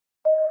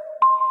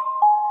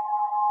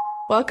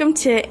Welcome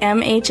to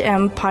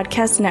MHM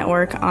Podcast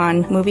Network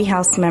on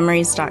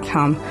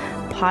MovieHouseMemories.com.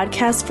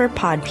 Podcast for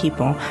pod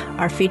people.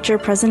 Our feature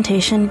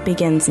presentation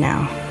begins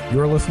now.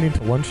 You're listening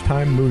to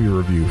Lunchtime Movie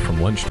Review from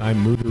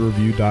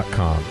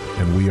LunchtimeMovieReview.com,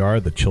 and we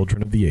are the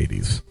children of the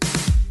 80s.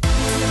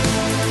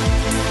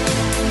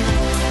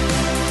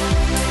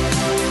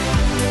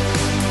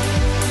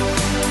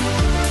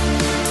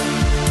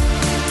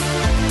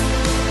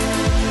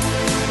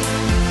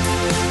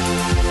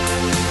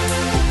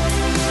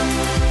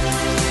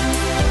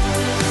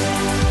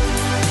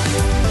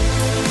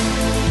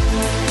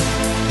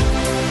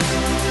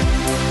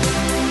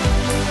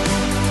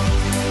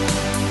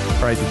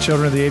 All right, the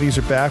children of the 80s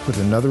are back with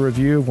another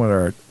review of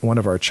one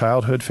of our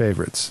childhood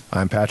favorites.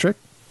 I'm Patrick.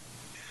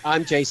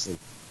 I'm Jason.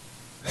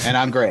 And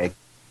I'm Greg.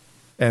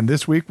 And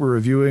this week we're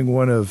reviewing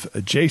one of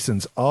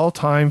Jason's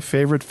all-time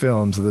favorite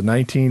films of the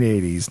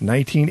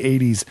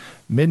 1980s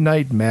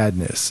Midnight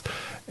Madness.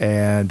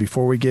 And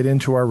before we get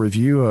into our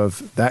review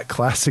of that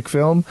classic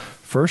film,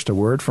 first a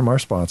word from our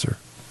sponsor.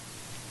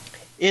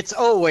 It's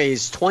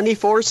always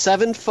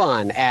 24/7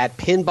 fun at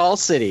Pinball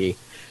City.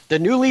 The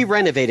newly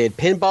renovated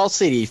Pinball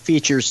City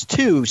features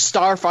 2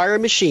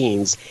 Starfire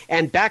machines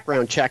and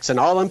background checks on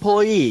all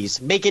employees,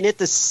 making it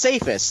the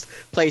safest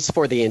place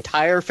for the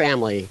entire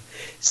family.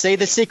 Say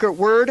the secret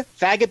word,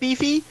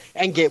 Fagabeefy,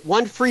 and get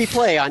 1 free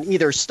play on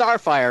either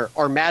Starfire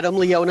or Madame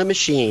Leona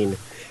machine.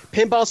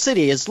 Pinball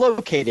City is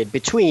located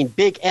between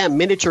Big M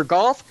Miniature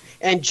Golf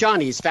and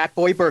Johnny's Fat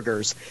Boy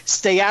Burgers.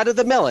 Stay out of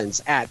the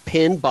melons at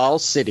Pinball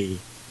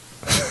City.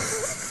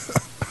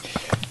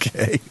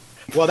 Okay.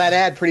 Well, that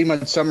ad pretty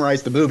much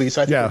summarized the movie,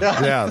 so I think we're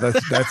done. Yeah,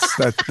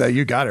 that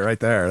you got it right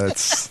there.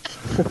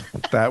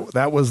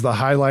 That was the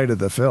highlight of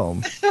the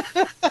film.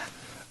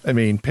 I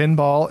mean,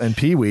 pinball and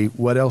Pee-wee,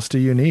 what else do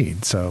you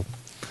need? So,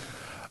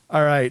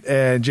 all right,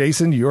 and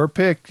Jason, your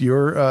pick.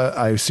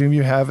 I assume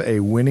you have a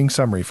winning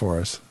summary for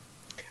us.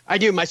 I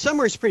do. My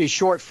summary is pretty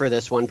short for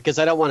this one because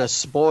I don't want to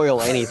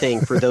spoil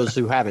anything for those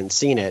who haven't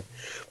seen it.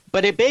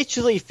 But it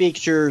basically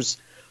features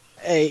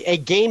a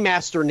game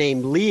master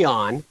named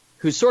Leon,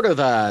 who's sort of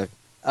a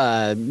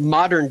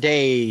modern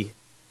day,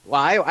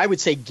 well, I would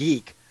say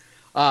geek,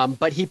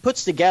 but he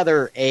puts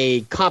together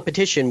a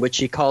competition which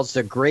he calls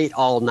the Great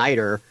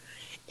All-Nighter,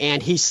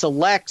 and he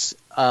selects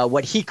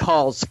what he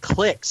calls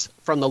cliques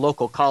from the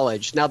local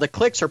college. Now, the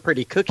cliques are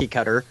pretty cookie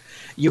cutter.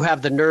 You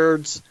have the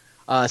nerds,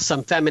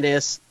 some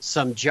feminists,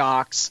 some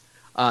jocks,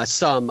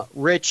 some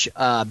rich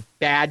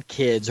bad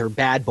kids or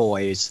bad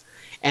boys,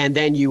 and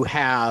then you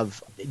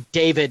have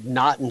David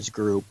Naughton's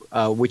group,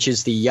 which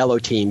is the yellow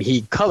team.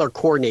 He color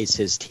coordinates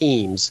his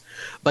teams,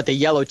 but the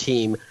yellow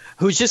team,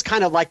 who's just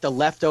kind of like the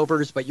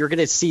leftovers, but you're going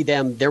to see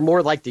them, they're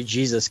more like the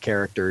Jesus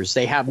characters.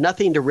 They have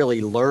nothing to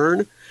really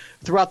learn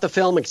throughout the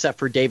film except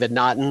for David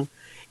Naughton.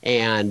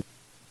 And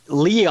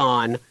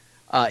Leon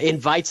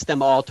invites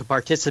them all to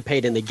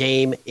participate in the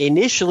game.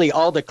 Initially,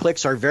 all the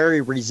cliques are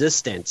very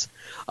resistant,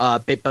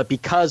 but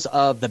because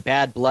of the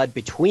bad blood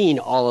between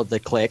all of the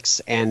cliques,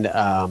 and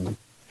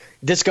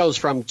this goes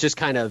from just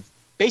kind of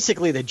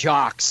basically the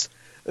jocks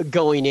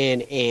going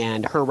in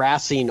and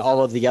harassing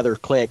all of the other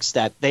cliques,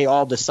 that they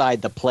all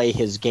decide to play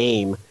his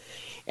game.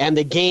 And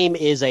the game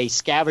is a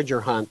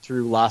scavenger hunt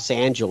through Los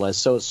Angeles.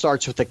 So it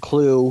starts with a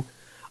clue.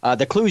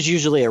 The clue is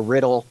usually a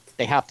riddle.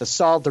 They have to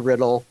solve the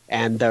riddle,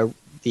 and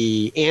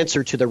the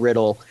answer to the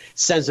riddle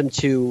sends them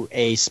to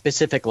a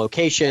specific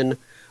location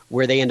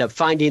where they end up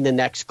finding the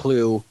next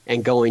clue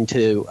and going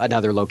to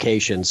another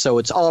location. So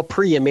it's all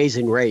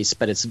pre-Amazing Race,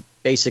 but it's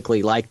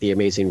basically like the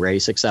Amazing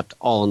Race, except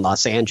all in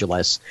Los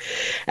Angeles.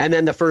 And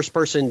then the first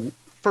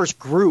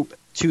group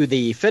to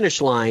the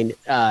finish line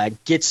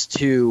gets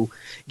a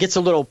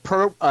little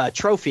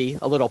trophy,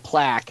 a little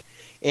plaque,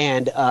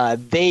 and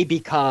they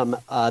become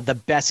the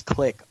best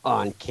clique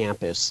on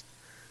campus.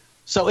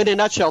 So in a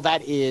nutshell,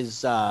 that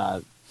is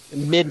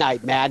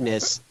Midnight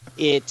Madness.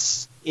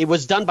 It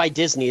was done by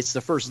Disney. It's the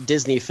first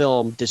Disney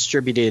film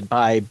distributed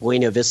by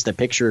Buena Vista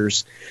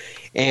Pictures.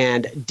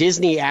 And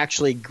Disney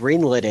actually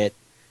greenlit it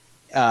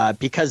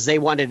because they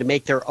wanted to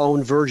make their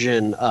own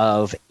version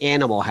of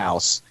Animal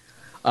House.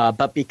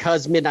 But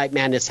because Midnight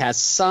Madness has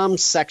some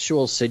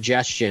sexual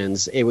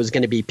suggestions, it was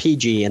going to be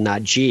PG and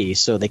not G,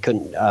 so they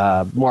couldn't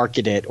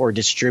market it or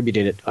distribute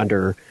it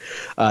under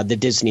the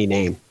Disney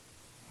name.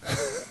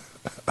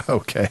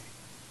 Okay.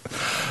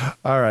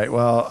 All right.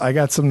 Well, I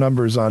got some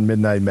numbers on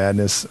Midnight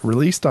Madness.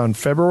 Released on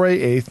February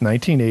 8th,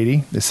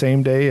 1980, the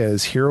same day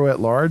as Hero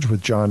at Large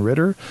with John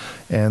Ritter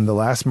and The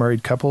Last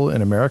Married Couple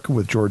in America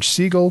with George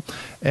Segal,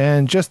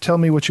 and Just Tell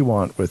Me What You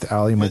Want with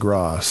Ali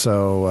MacGraw.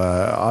 So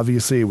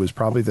obviously it was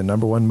probably the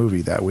 #1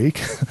 movie that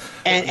week.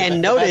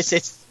 and notice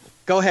it's...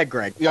 Go ahead,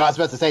 Greg. Yeah, I was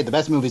about to say, the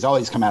best movies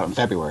always come out in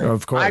February.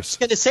 Of course. I was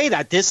going to say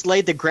that. This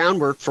laid the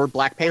groundwork for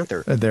Black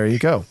Panther. There you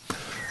go.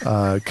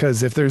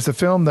 Because if there's a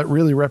film that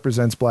really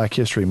represents Black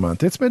History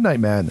Month, it's Midnight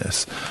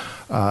Madness.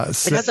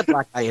 It has a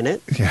black guy in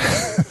it. Yeah.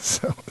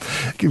 So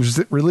it was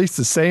released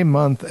the same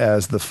month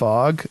as The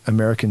Fog,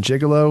 American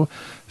Gigolo,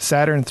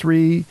 Saturn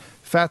III,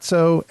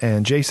 Fatso,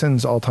 and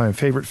Jason's all-time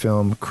favorite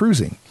film,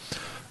 Cruising.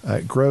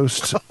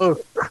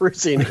 Grossed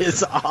cruising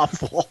is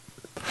awful.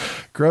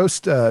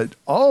 Grossed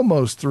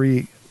almost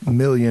 $3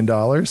 million.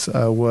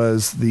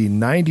 Was the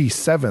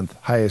 97th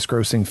highest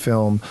grossing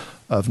film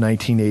of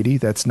 1980.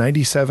 That's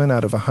 97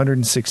 out of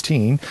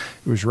 116. It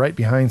was right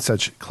behind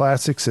such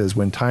classics as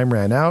When Time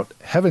Ran Out,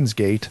 Heaven's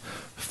Gate,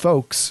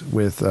 Folks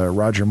with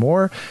Roger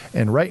Moore,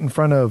 and right in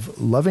front of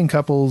Loving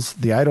Couples,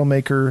 The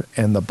Idolmaker,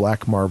 and The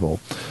Black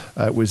Marble.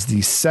 It was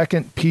the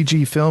second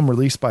PG film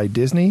released by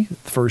Disney, the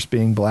first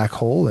being Black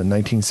Hole in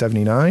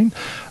 1979.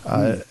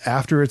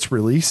 After its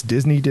release,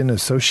 Disney didn't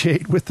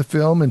associate with the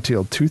film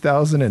until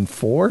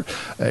 2004.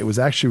 It was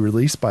actually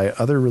released by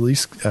other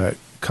release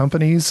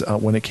companies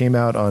when it came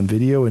out on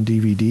video and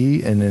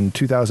DVD, and in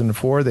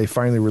 2004 they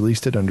finally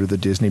released it under the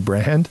Disney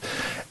brand.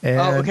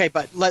 And okay,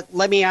 but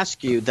let me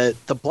ask you,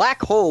 the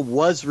Black Hole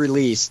was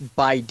released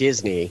by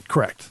Disney.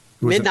 Correct.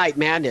 Midnight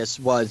Madness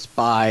was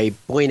by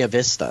Buena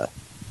Vista.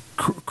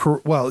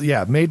 Well,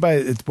 yeah, made by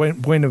it's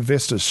Buena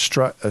Vista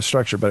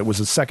structure, but it was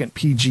a second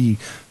PG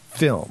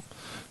film.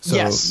 So,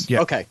 yes.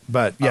 Yeah, okay.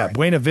 But yeah, right.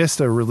 Buena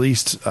Vista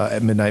released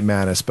at Midnight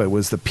Madness, but it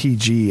was the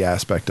PG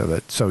aspect of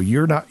it. So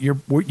you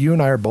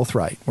and I are both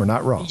right. We're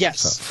not wrong.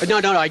 Yes. So.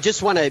 No. I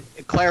just want to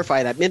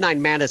clarify that Midnight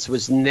Madness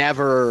was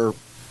never.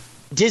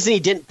 Disney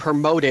didn't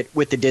promote it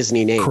with the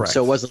Disney name. Correct.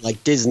 So it wasn't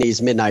like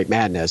Disney's Midnight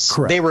Madness.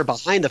 Correct. They were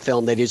behind the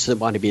film. They just didn't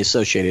want to be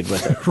associated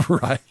with it.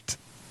 Right.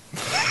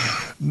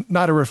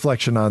 Not a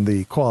reflection on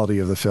the quality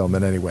of the film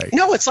in any way.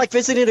 No, it's like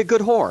visiting a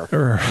good whore.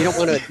 You don't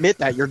want to admit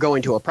that you're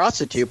going to a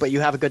prostitute, but you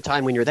have a good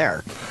time when you're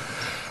there.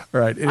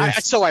 Right.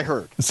 So I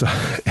heard. So,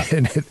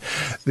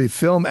 the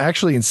film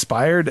actually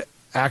inspired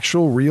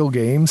actual real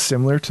games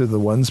similar to the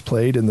ones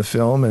played in the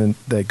film, and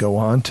they go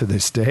on to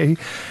this day.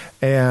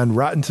 And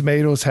Rotten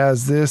Tomatoes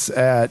has this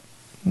at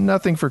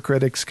nothing for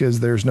critics because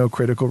there's no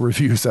critical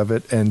reviews of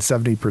it, and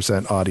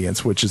 70%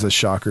 audience, which is a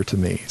shocker to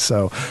me.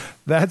 So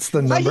that's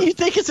the number. Why do you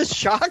think it's a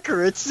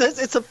shocker? It's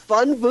a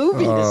fun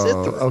movie to sit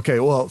through. Okay,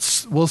 well,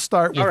 we'll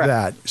start with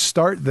that.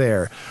 Start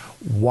there.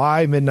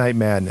 Why Midnight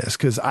Madness?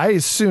 Because I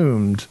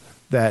assumed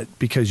that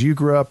because you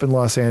grew up in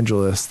Los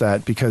Angeles,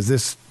 that because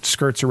this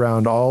skirts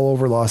around all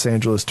over Los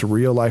Angeles to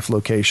real life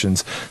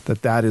locations,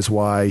 that is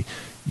why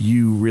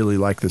you really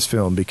like this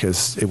film,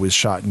 because it was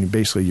shot in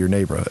basically your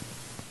neighborhood.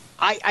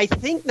 I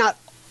think not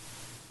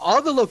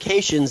all the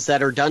locations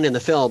that are done in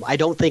the film, I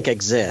don't think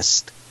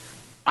exist.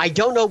 I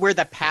don't know where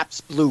the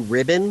Pabst Blue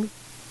Ribbon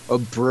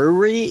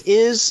brewery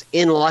is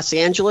in Los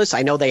Angeles.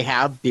 I know they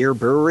have beer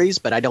breweries,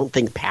 but I don't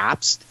think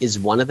Pabst is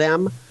one of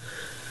them.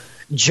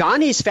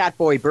 Johnny's Fat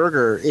Boy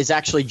Burger is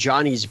actually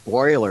Johnny's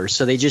Broiler,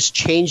 so they just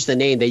changed the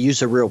name. They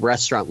use a real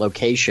restaurant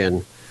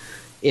location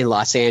in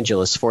Los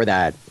Angeles for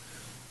that.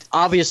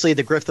 Obviously,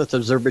 the Griffith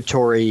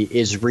Observatory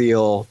is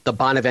real. The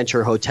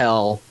Bonaventure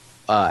Hotel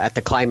at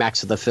the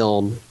climax of the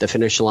film, the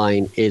finish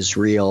line, is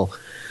real.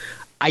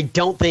 I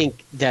don't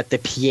think that the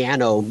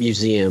Piano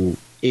Museum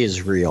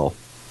is real.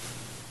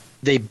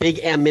 The Big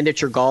M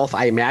Miniature Golf,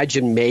 I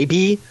imagine,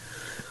 maybe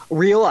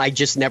real. I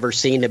just never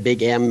seen a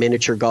Big M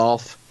Miniature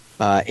Golf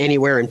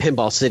anywhere in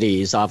Pinball City.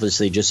 Is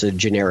obviously just a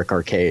generic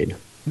arcade.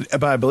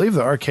 But I believe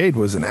the arcade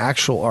was an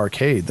actual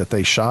arcade that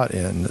they shot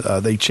in.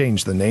 They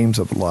changed the names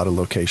of a lot of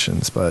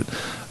locations, but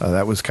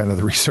that was kind of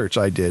the research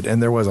I did.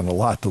 And there wasn't a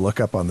lot to look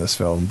up on this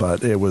film,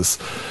 but it was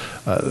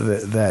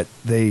that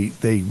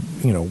they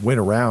went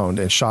around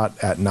and shot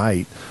at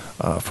night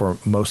for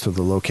most of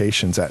the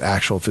locations at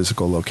actual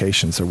physical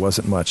locations. There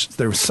wasn't much.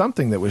 There was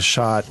something that was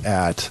shot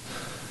at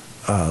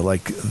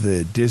like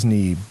the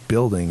Disney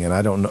building, and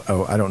I don't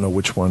know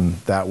which one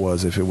that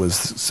was, if it was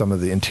some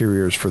of the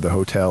interiors for the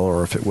hotel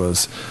or if it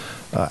was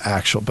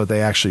actual, but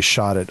they actually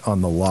shot it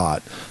on the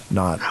lot.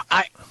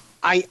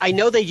 I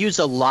know they use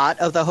a lot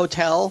of the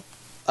hotel,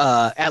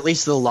 at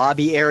least the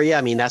lobby area.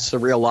 I mean, that's the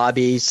real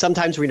lobby.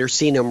 Sometimes when you're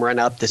seeing them run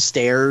up the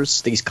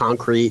stairs, these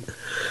concrete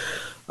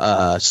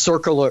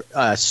circular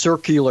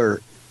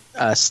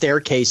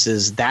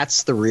staircases,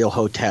 that's the real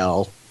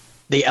hotel.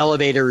 The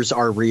elevators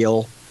are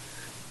real.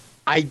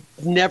 I've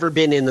never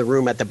been in the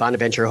room at the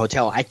Bonaventure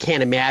Hotel. I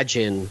can't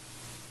imagine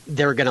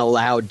they're going to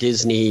allow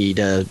Disney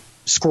to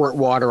squirt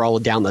water all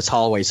down this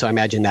hallway, so I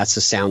imagine that's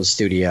the sound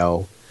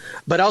studio.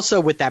 But also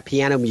with that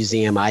Piano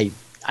Museum, I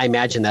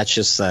imagine that's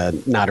just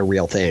not a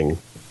real thing.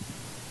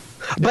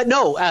 But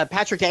no,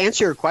 Patrick, to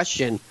answer your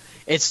question,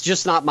 it's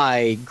just not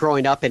my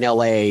growing up in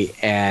L.A.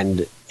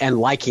 and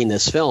liking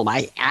this film.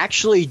 I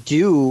actually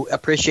do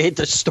appreciate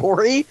the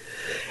story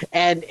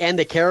and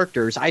the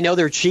characters. I know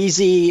they're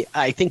cheesy.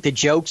 I think the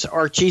jokes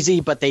are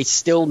cheesy, but they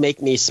still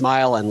make me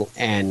smile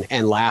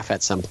and laugh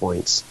at some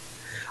points.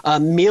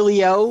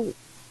 Emilio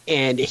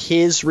and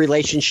his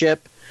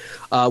relationship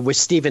with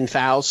Stephen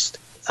Faust,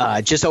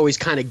 just always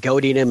kind of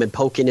goading him and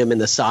poking him in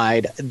the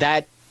side.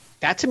 That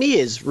to me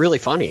is really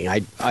funny.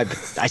 I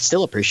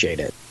still appreciate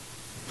it.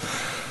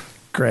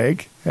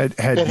 Greg, it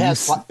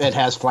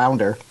has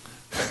Flounder.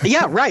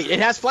 Yeah, right. It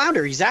has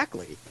Flounder,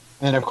 exactly.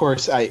 And of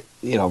course,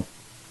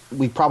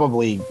 we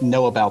probably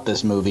know about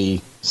this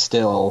movie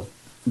still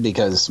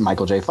because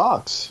Michael J.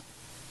 Fox.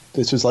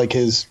 This was like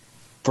his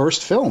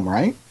first film,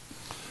 right?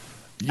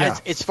 Yeah.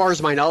 As far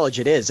as my knowledge,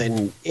 it is.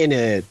 And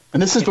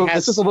this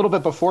is a little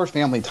bit before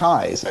Family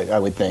Ties, I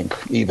would think,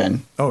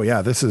 even. Oh,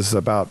 yeah. This is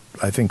about,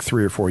 I think,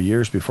 3 or 4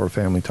 years before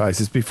Family Ties.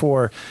 It's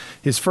before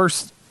his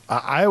first.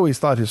 I always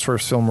thought his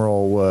first film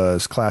role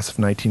was Class of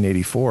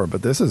 1984,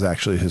 but this is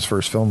actually his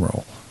first film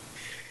role.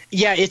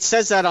 Yeah, it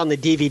says that on the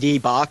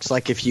DVD box.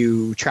 Like if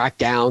you track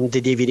down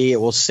the DVD, it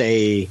will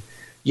say,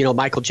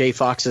 Michael J.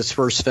 Fox's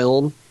first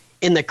film.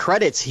 In the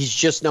credits, he's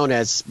just known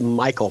as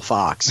Michael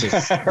Fox.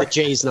 The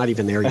J's not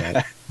even there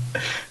yet.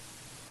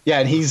 Yeah,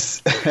 and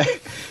he's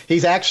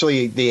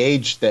actually the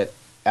age that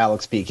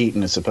Alex P.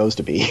 Keaton is supposed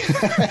to be.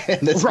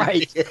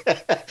 Right.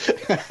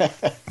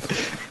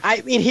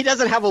 I mean, he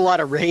doesn't have a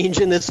lot of range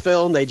in this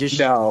film. They just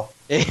no,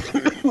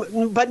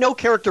 but no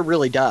character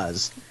really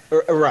does.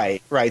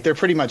 Right. They're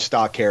pretty much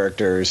stock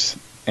characters,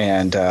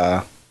 and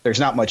there's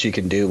not much you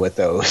can do with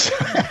those.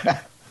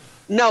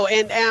 No,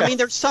 and I mean,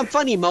 there's some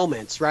funny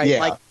moments, right? Yeah.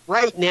 Like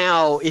right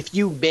now, if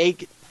you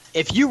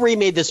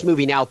remade this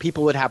movie now,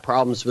 people would have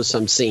problems with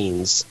some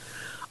scenes.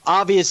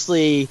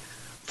 Obviously,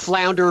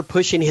 Flounder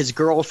pushing his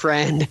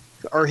girlfriend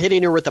or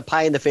hitting her with a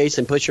pie in the face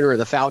and pushing her in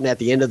the fountain at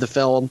the end of the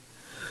film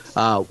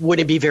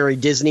wouldn't be very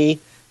Disney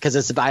because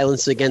it's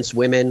violence against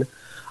women.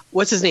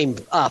 What's his name?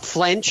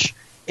 Flench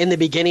in the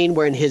beginning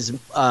when his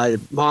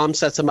mom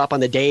sets him up on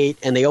the date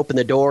and they open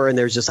the door and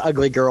there's this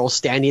ugly girl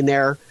standing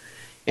there.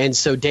 And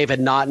so David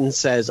Naughton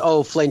says,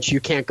 "Oh, Flinch,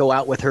 you can't go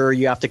out with her.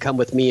 You have to come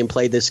with me and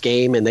play this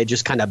game." And they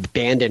just kind of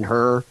abandon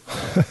her.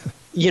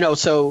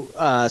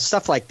 So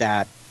stuff like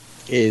that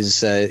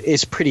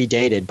is pretty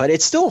dated. But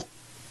it's still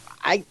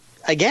I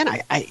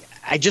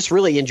just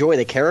really enjoy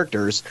the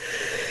characters.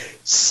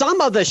 Some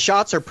of the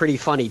shots are pretty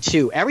funny,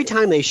 too. Every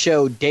time they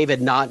show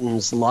David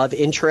Naughton's love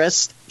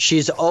interest,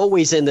 she's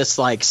always in this,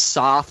 like,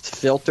 soft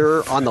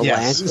filter on the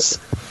lens.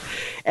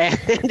 And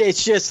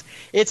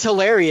it's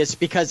hilarious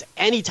because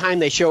anytime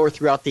they show her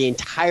throughout the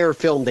entire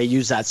film, they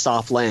use that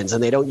soft lens,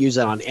 and they don't use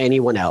it on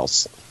anyone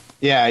else.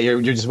 Yeah,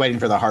 you're just waiting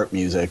for the harp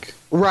music.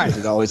 Right.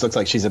 It always looks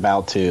like she's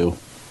about to,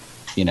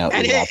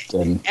 erupt.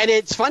 And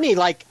it's funny,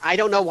 like, I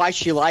don't know why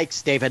she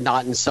likes David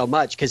Naughton so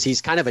much because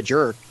he's kind of a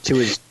jerk to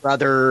his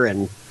brother,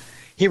 and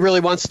he really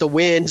wants to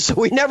win, so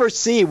we never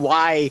see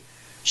why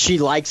she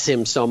likes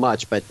him so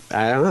much, but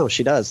I don't know,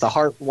 she does. The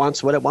heart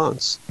wants what it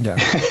wants. Yeah.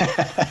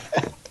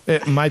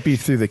 It might be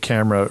through the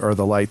camera or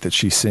the light that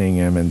she's seeing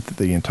him, and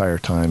the entire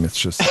time it's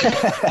just...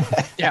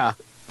 Yeah.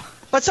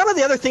 But some of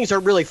the other things are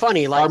really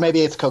funny. Like, or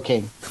maybe it's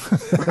cocaine.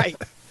 Right.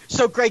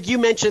 So, Greg, you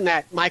mentioned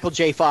that Michael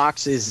J.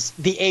 Fox is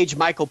the age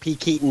Michael P.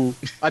 Keaton...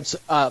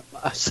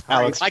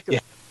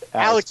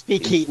 Alex P.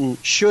 Keaton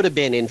should have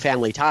been in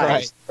Family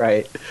Ties.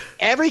 Right.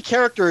 Every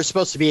character is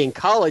supposed to be in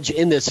college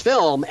in this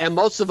film, and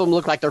most of them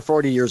look like they're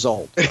 40 years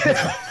old.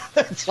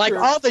 Like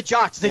all the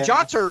jocks. The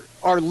jocks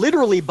are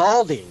literally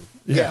balding.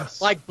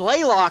 Yes. Like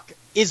Blaylock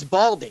is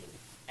balding,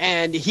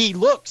 and he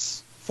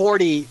looks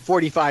 40,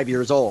 45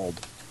 years old,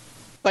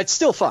 but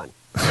still fun.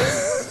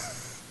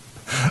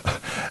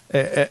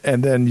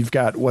 And then you've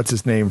got, what's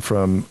his name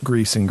from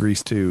Grease and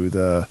Grease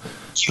 2?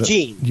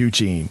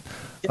 Eugene.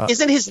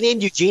 Isn't his name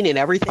Eugene in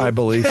everything? I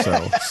believe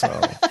so.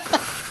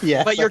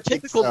 Yeah. But you're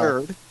typical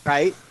nerd,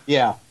 right?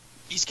 Yeah.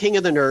 He's king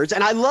of the nerds.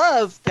 And I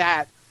love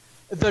that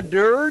the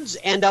nerds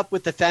end up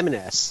with the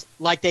feminists.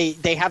 Like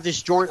they have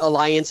this joint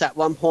alliance at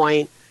one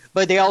point,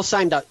 but they all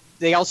seem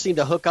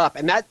to hook up.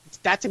 And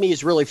that to me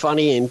is really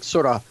funny and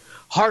sort of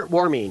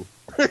heartwarming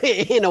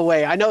in a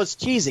way. I know it's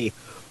cheesy,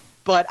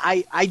 but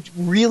I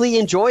really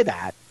enjoy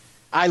that.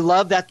 I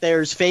love that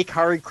there's fake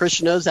Hare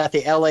Krishnas at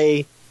the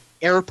LA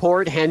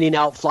airport handing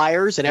out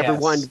flyers, and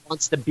everyone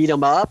wants to beat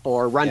them up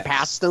or run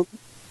past them.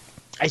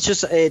 It's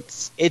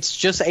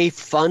just a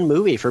fun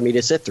movie for me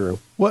to sit through.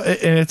 Well,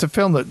 and it's a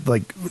film that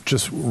like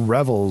just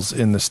revels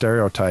in the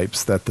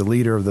stereotypes that the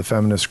leader of the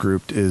feminist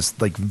group is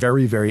like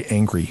very, very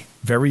angry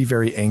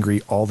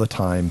all the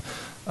time.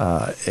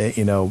 At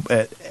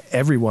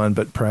everyone,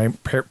 but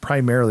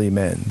primarily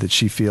men, that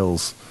she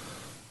feels.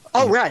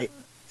 Oh, right.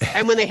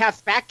 And when they have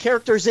fat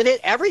characters in it,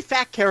 every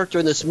fat character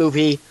in this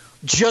movie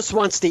just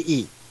wants to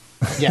eat.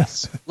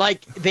 Yes.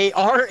 Like, they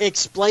are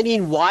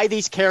explaining why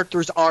these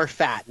characters are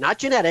fat. Not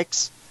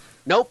genetics.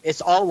 Nope,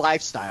 it's all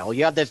lifestyle.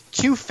 You have the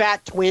two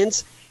fat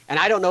twins, and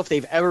I don't know if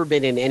they've ever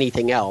been in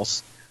anything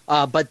else,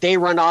 but they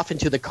run off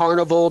into the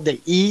carnival to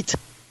eat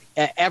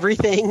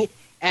everything,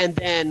 and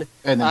then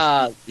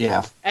Harold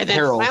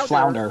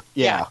Flounder.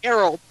 Yeah,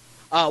 Harold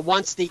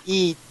wants to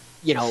eat,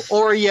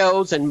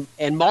 Oreos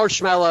and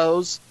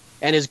marshmallows.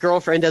 And his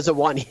girlfriend doesn't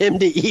want him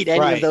to eat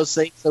any of those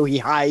things, so he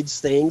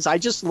hides things. I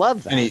just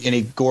love that. And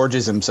he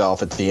gorges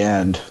himself at the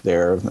end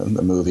there of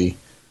the movie.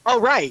 Oh,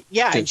 right.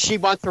 Yeah, and she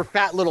wants her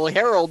fat little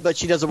Harold, but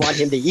she doesn't want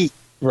him to eat.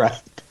 Right.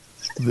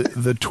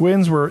 The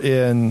twins were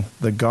in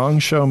the Gong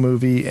Show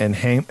movie and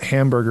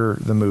Hamburger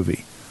the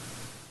movie.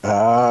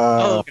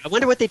 I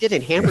wonder what they did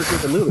in Hamburger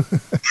the movie.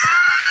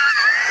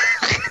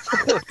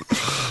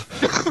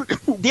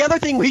 The other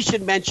thing we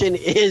should mention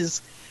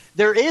is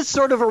there is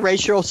sort of a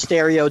racial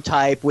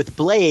stereotype with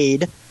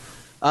Blade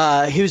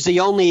who's the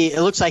only,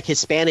 it looks like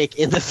Hispanic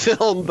in the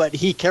film, but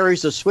he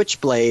carries a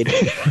switchblade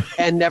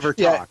and never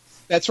talks.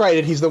 That's right,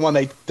 and he's the one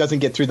that doesn't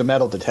get through the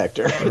metal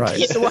detector. Right.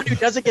 He's the one who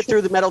doesn't get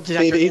through the metal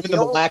detector. Even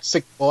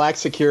the black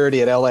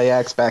security at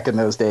LAX back in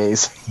those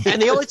days.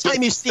 And the only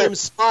time you see him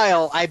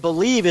smile, I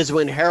believe, is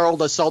when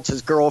Harold assaults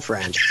his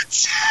girlfriend.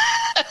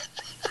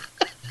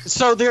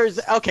 So there's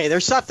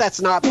stuff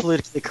that's not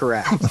politically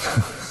correct.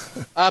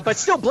 But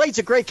still, Blade's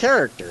a great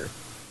character.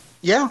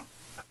 Yeah.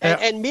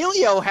 And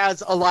Emilio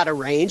has a lot of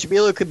range.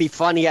 Emilio could be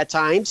funny at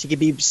times. He could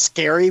be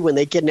scary when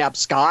they kidnap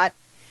Scott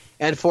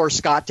and force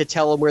Scott to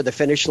tell him where the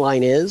finish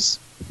line is.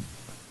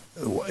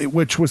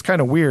 Which was kind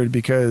of weird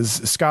because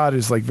Scott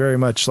is like very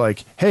much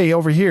like, hey,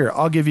 over here,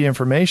 I'll give you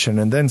information.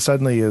 And then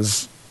suddenly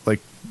is like,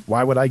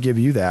 why would I give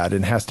you that?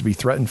 And has to be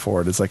threatened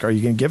for it. It's like, are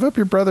you going to give up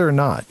your brother or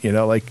not? You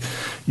know, like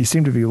you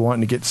seem to be wanting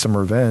to get some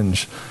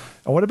revenge.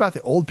 And what about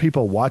the old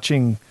people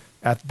watching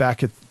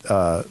back at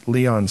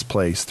Leon's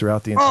place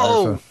throughout the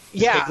entire film?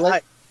 Yeah.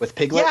 Piglet? With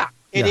Piglet? Yeah.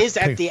 It is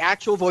at the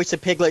actual voice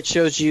of Piglet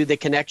shows you the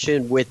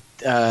connection with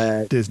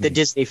the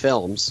Disney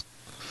films.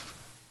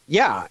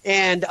 Yeah,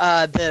 and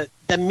the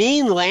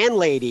mean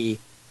landlady,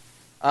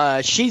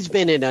 she's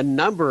been in a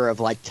number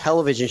of like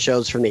television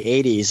shows from the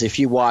 80s. If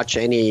you watch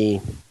any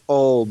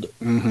old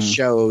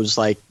shows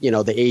like, you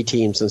know, the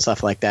A-Teams and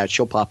stuff like that,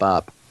 she'll pop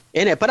up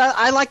in it. But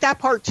I like that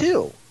part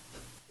too.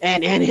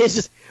 And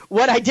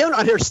what I don't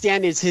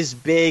understand is his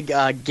big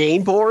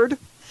game board.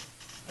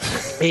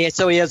 And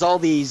so he has all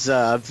these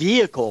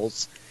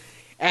vehicles,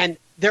 and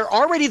they're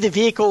already the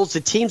vehicles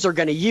the teams are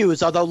going to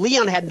use, although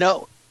Leon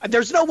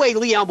there's no way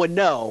Leon would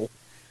know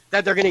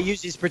that they're going to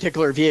use these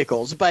particular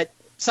vehicles, but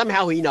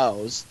somehow he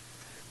knows.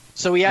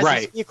 So he has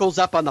these vehicles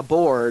up on the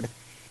board,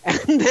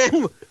 and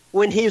then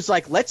when he was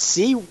like, let's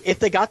see if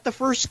they got the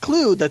first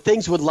clue, the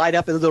things would light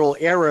up in little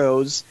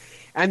arrows,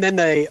 and then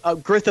the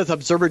Griffith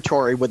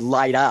Observatory would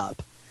light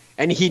up,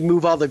 and he'd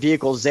move all the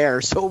vehicles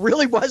there. So it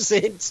really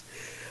wasn't...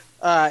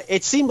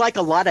 it seemed like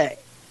a lot of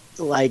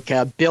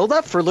build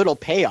up for little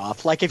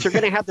payoff. Like if you're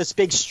going to have this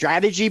big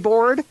strategy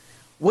board,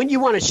 wouldn't you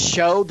want to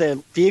show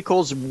the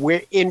vehicles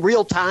in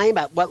real time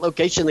at what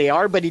location they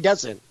are? But he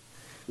doesn't.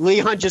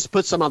 Leon just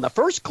puts them on the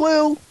first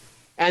clue,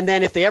 and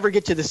then if they ever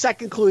get to the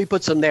second clue, he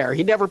puts them there.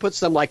 He never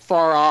puts them like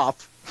far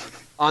off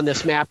on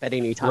this map at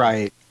any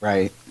time.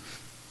 Right.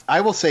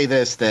 I will say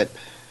this, that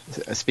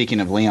speaking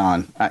of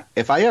Leon,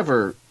 if I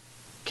ever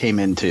came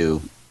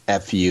into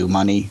FU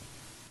money,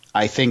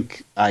 I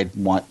think I'd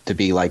want to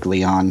be like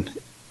Leon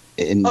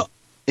in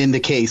the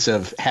case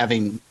of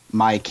having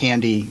my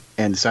Candy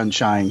and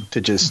Sunshine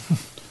to just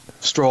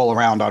stroll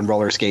around on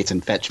roller skates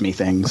and fetch me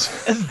things.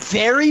 A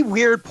very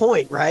weird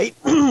point, right?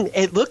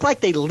 It looked like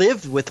they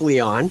lived with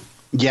Leon.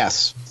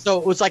 Yes. So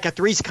it was like a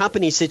Three's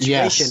Company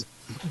situation. Yes.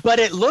 But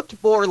it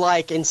looked more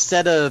like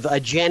instead of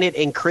Janet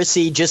and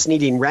Chrissy just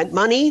needing rent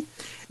money,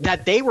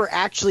 that they were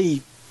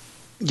actually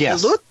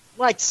looked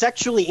like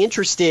sexually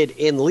interested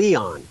in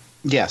Leon.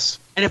 Yes.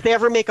 And if they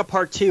ever make a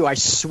part 2, I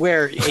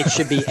swear it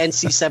should be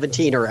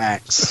NC-17 or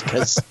X.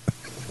 Cause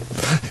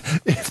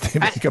if they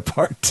make a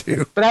part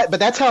 2. But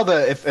that's how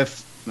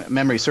if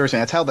memory serves me,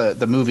 that's how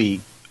the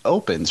movie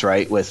opens,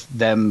 right? With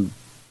them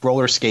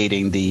roller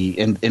skating the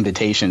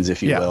invitations,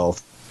 if you will.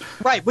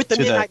 Right, with the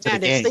Midnight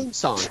Madness theme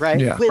song, right?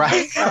 Yeah.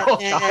 Right. Oh,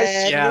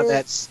 gosh. Yeah,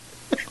 that's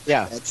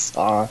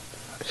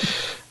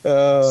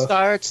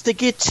starts to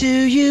get to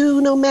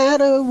you no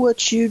matter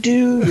what you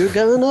do, you're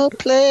gonna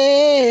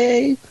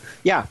play.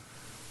 Yeah.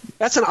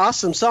 That's an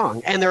awesome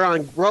song. And they're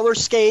on roller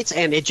skates,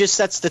 and it just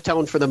sets the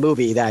tone for the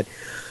movie that,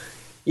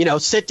 you know,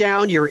 sit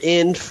down, you're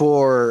in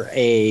for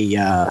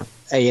an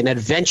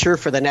adventure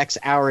for the next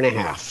hour and a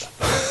half.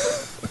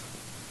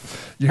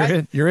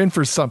 You're in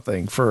for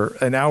something for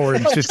an hour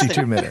and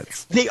 52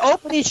 minutes. The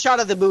opening shot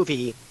of the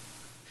movie,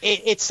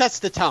 it sets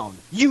the tone.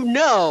 You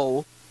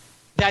know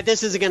that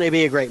this is going to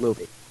be a great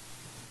movie.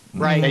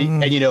 Right.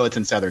 And you know it's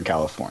in Southern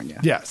California.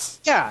 Yes.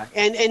 Yeah.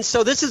 And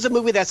so this is a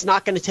movie that's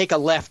not going to take a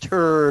left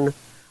turn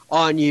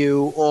on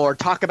you or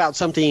talk about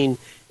something,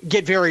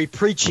 get very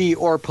preachy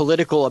or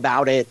political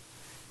about it.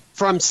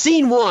 From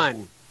scene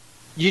 1,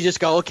 you just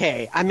go,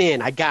 okay, I'm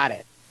in. I got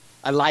it.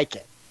 I like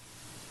it.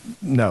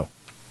 No.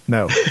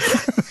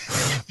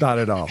 Not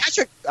at all.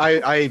 Patrick,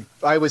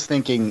 I was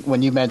thinking,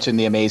 when you mentioned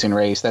The Amazing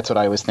Race, that's what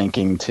I was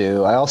thinking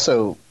too.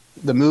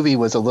 The movie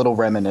was a little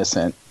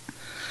reminiscent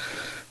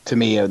to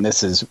me, and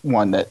this is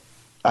one that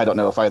I don't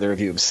know if either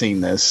of you have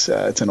seen this.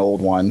 It's an old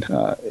one.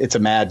 It's a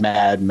mad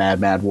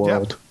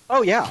world. Yep.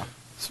 Oh yeah,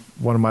 it's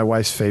one of my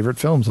wife's favorite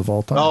films of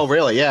all time. Oh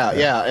really?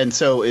 Yeah. And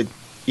so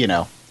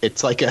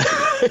it's like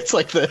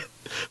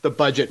the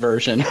budget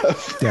version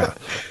of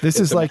This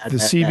is like the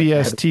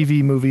CBS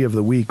TV movie of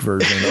the week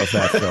version of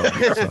that film.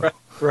 So.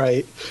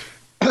 Right.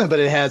 But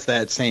it has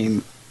that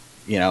same,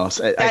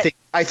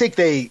 I think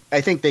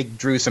they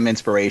drew some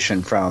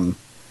inspiration from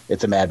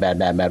It's a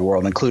Mad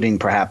World, including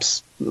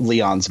perhaps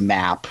Leon's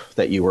map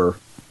that you were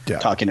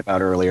talking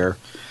about earlier.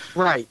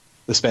 Right.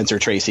 The Spencer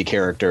Tracy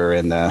character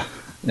in the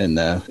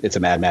It's a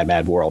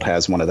Mad World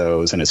has one of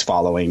those and is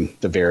following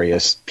the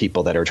various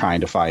people that are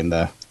trying to find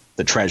the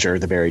the treasure,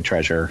 the buried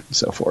treasure, and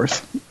so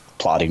forth,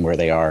 plotting where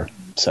they are.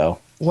 So.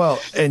 Well,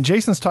 and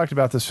Jason's talked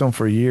about this film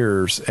for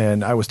years,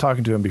 and I was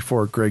talking to him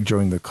before Greg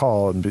joined the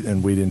call,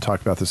 and we didn't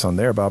talk about this on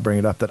there, but I'll bring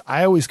it up, that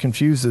I always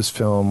confuse this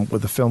film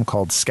with a film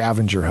called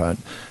Scavenger Hunt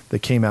that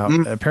came out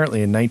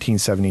apparently in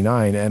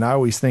 1979, and I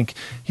always think,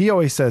 he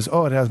always says,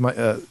 oh, it has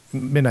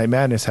Midnight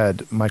Madness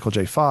had Michael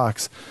J.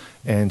 Fox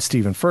and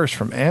Stephen Furst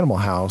from Animal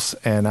House,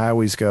 and I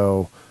always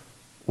go,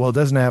 well, it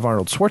doesn't have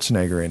Arnold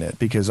Schwarzenegger in it,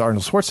 because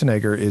Arnold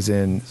Schwarzenegger is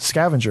in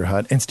Scavenger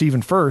Hunt and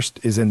Stephen Furst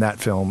is in that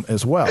film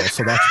as well.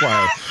 So that's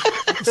why.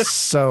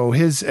 So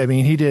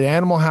he did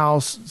Animal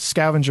House,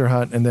 Scavenger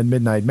Hunt, and then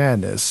Midnight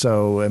Madness.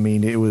 So,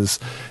 it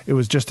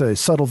was just a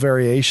subtle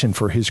variation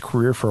for his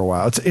career for a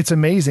while. It's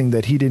amazing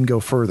that he didn't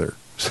go further.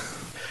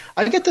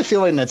 I get the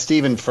feeling that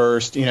Stephen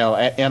Furst,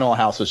 Animal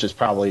House was just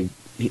probably,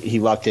 he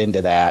lucked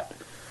into that.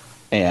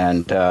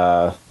 And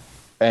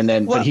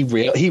then, but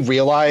he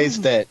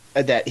realized that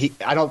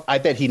I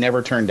bet he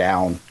never turned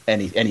down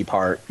any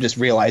part, just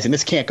realizing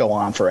this can't go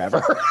on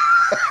forever.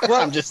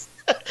 Well,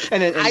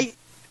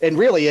 and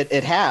really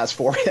it has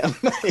for him,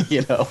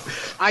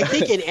 I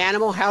think in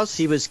Animal House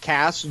he was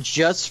cast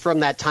just from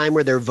that time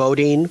where they're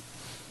voting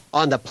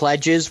on the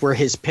pledges, where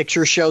his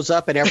picture shows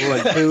up and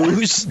everyone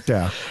boos.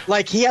 Yeah,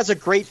 like he has a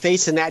great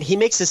face in that. He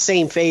makes the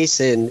same face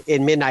in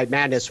Midnight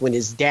Madness when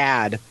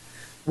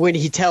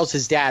he tells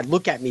his dad,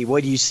 look at me,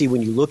 what do you see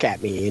when you look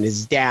at me? And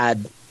his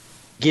dad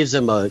gives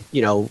him a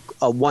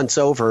once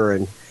over,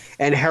 and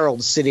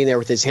Harold's sitting there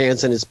with his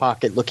hands in his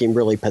pocket looking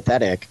really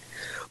pathetic.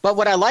 But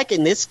what I like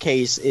in this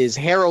case is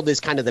Harold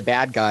is kind of the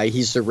bad guy.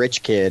 He's the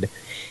rich kid.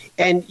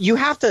 And you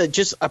have to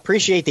just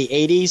appreciate the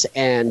 80s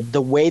and the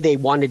way they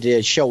wanted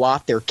to show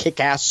off their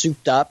kick-ass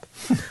souped-up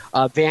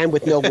van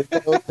with no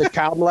windows, the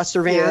child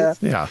molester van.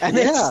 Yeah. And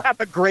they just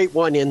have a great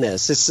one in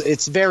this.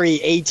 It's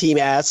very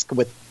A-Team-esque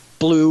with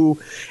blue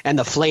and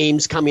the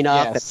flames coming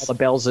up and all the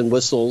bells and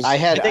whistles. I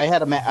had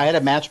a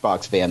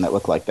Matchbox van that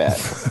looked like that.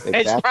 Exactly.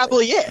 It's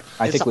probably it.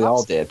 I think we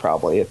all did,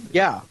 probably.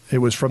 Yeah. It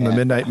was from the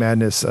Midnight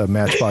Madness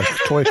Matchbox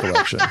toy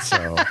collection.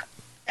 So.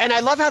 And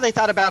I love how they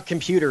thought about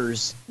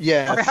computers.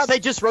 Yeah. Or how they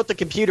just wrote the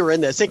computer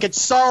in this. It could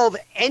solve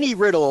any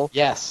riddle.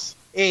 Yes.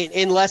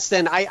 In less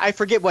than, I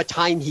forget what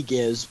time he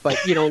gives, but,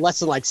 less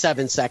than like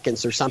 7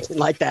 seconds or something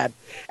like that.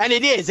 And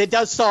it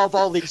does solve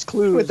all these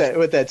clues.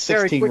 With that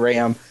 16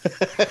 RAM.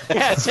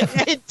 Yes,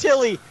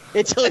 until he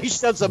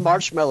shoves some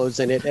marshmallows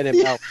in it and it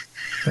melts.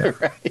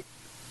 Right.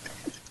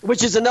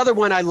 Which is another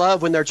one I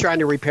love when they're trying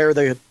to repair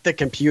the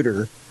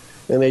computer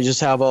and they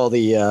just have all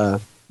the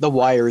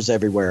wires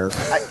everywhere.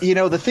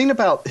 The thing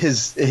about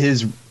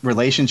his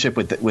relationship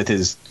with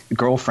his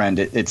girlfriend,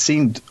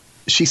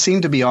 she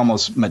seemed to be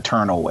almost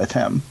maternal with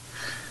him,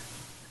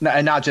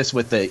 and not just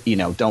with the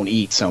don't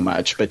eat so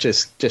much, but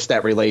just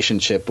that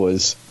relationship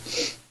was.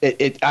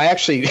 I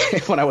actually,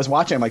 when I was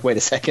watching, I'm like, wait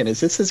a second,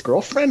 is this his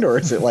girlfriend or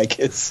is it like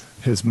his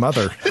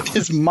mother,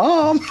 his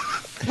mom,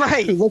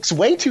 right? Who looks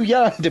way too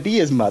young to be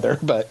his mother,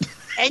 but.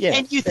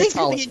 And you think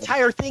through the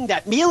entire thing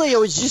that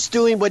Melio is just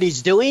doing what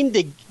he's doing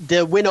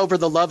to win over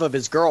the love of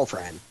his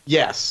girlfriend.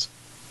 Yes,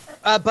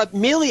 but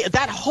Melio,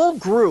 that whole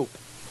group,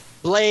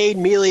 Blade,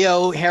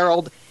 Melio,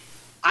 Harold.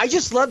 I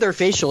just love their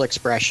facial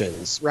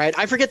expressions, right?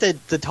 I forget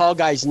the tall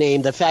guy's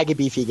name, the faggy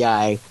beefy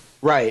guy.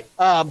 Right.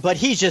 But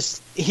he's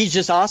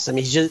just awesome.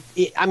 Just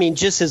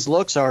his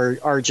looks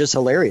are just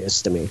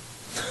hilarious to me.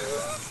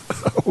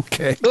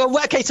 Okay.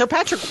 Okay, so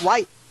Patrick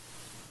White,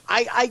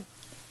 I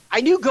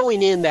knew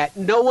going in that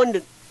no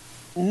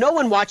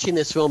one watching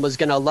this film was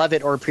going to love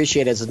it or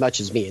appreciate it as much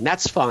as me, and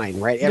that's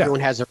fine, right? Everyone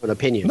has their own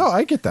opinions. No,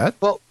 I get that.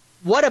 Well,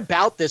 what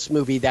about this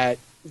movie that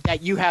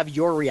you have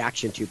your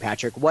reaction to,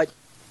 Patrick?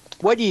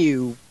 What do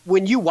you,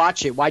 when you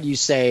watch it, why do you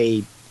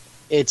say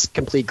it's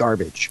complete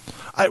garbage?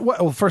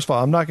 Well, first of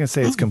all, I'm not going to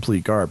say it's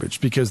complete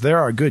garbage because there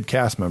are good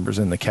cast members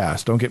in the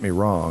cast. Don't get me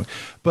wrong.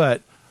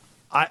 But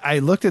I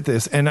looked at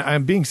this, and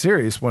I'm being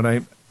serious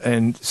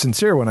and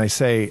sincere when I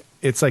say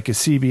it's like a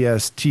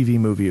CBS TV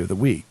movie of the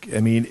week.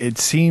 It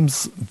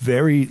seems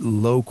very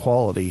low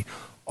quality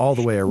all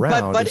the way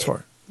around.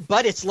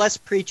 But it's less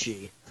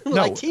preachy. No.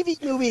 Like TV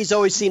movies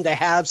always seem to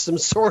have some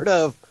sort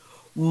of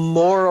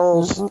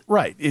morals,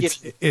 right?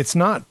 It's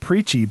not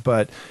preachy,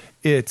 but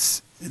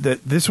it's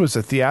that this was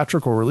a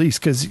theatrical release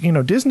because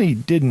Disney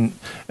didn't.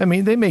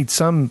 They made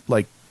some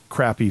like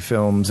crappy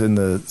films in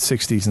the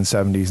 60s and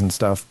 70s and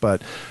stuff,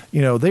 but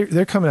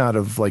they're coming out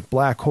of like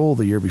Black Hole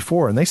the year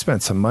before, and they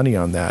spent some money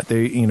on that.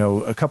 They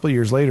a couple of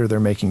years later they're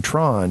making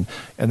Tron,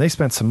 and they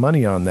spent some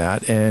money on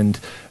that, and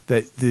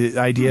that the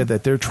idea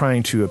that they're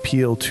trying to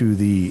appeal to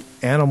the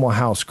Animal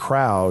House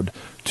crowd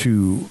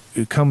to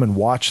come and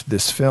watch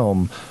this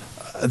film.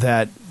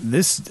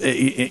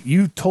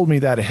 You told me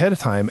that ahead of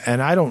time,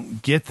 and I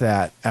don't get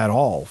that at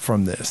all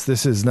from this.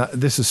 This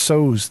is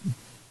so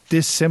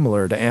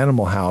dissimilar to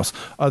Animal House,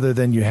 other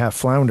than you have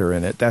Flounder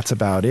in it. That's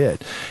about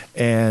it.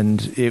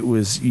 And it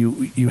was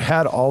you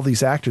had all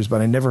these actors, but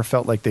I never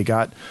felt like they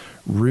got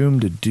room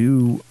to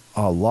do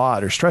a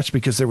lot or stretched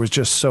because there was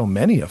just so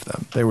many of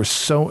them. There was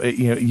so,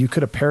 you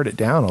could have pared it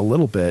down a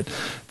little bit,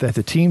 that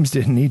the teams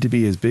didn't need to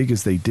be as big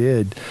as they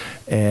did.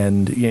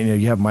 And,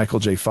 you have Michael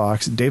J.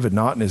 Fox. David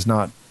Naughton is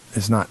not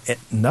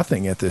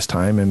nothing at this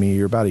time. I mean,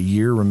 you're about a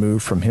year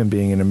removed from him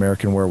being an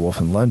American Werewolf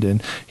in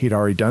London. He'd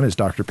already done his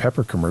Dr.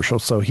 Pepper commercial,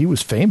 so he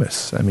was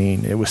famous. I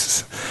mean, it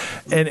was,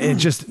 and it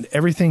just,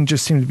 everything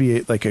just seemed to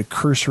be like a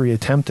cursory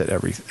attempt at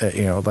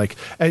everything. Like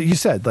you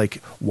said,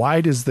 like,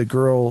 why does the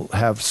girl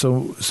have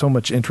so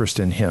much interest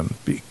in him?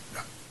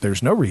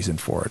 There's no reason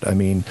for it. I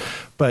mean,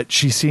 but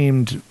she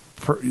seemed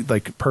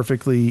like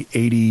perfectly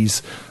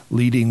 80s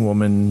leading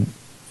woman.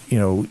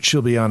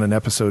 She'll be on an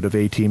episode of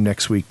A-Team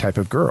next week type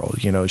of girl.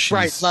 She's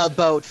right. Love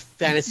Boat,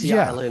 Fantasy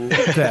Island.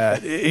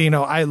 That,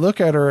 I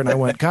look at her and I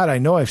went, God, I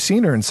know I've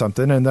seen her in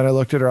something. And then I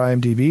looked at her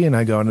IMDb and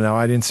I go, no,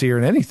 I didn't see her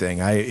in anything.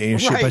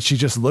 But she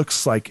just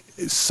looks like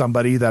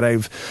somebody that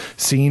I've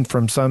seen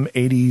from some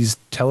 80s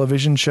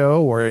television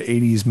show or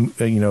 80s,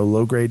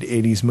 low grade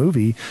 80s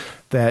movie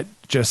that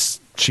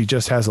she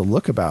just has a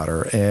look about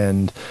her,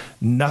 and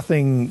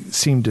nothing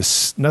seemed to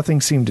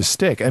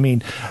stick. I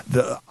mean,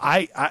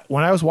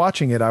 when I was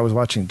watching it, I was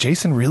watching,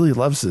 Jason really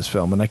loves this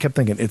film, and I kept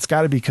thinking it's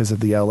got to be because of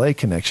the LA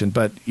connection.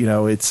 But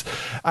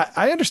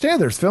I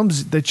understand there's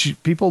films that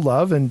people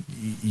love, and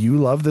you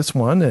love this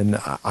one, and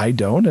I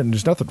don't, and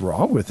there's nothing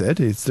wrong with it.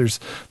 There's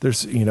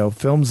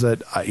films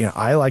that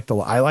I like.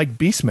 I like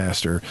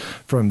Beastmaster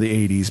from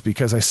the 80s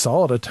because I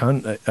saw it a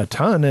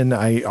ton, and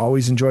I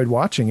always enjoyed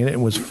watching it. It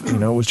was it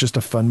was just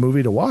a fun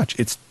movie to watch.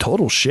 It's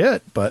total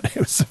shit, but it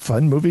was a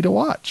fun movie to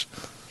watch.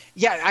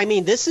 Yeah, I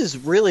mean, this is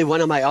really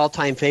one of my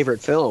all-time favorite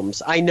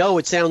films. I know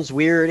it sounds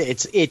weird.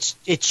 It's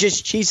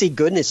just cheesy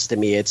goodness to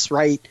me. It's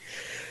right.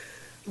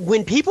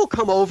 When people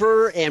come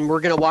over and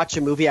we're going to watch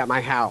a movie at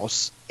my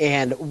house,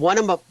 and one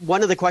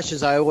of the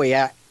questions I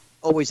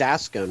always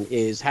ask them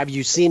is, have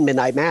you seen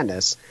Midnight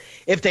Madness?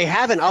 If they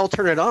haven't, I'll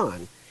turn it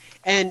on.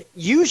 And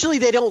usually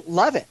they don't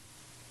love it.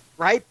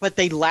 Right, but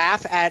they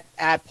laugh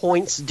at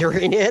points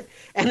during it,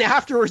 and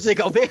afterwards they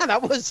go, "Man,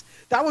 that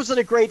wasn't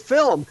a great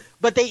film."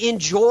 But they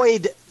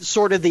enjoyed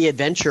sort of the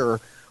adventure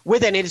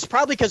with it, and it's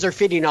probably because they're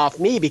feeding off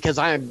me because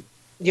I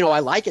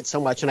like it so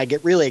much, and I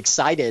get really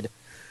excited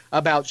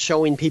about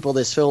showing people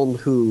this film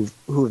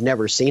who've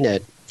never seen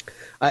it.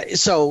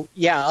 So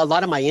yeah, a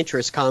lot of my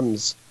interest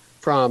comes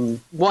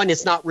from one,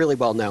 it's not really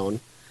well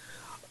known,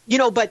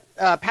 But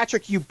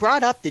Patrick, you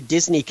brought up the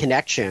Disney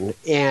connection,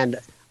 and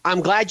I'm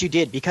glad you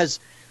did because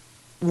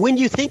when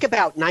you think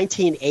about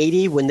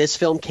 1980, when this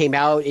film came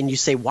out, and you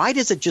say, why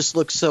does it just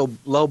look so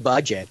low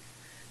budget?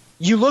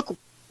 You look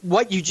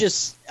what you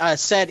just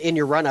said in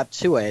your run-up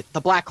to it.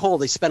 The Black Hole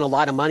they spent a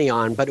lot of money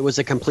on, but it was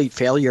a complete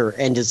failure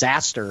and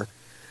disaster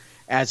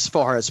as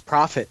far as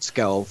profits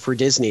go for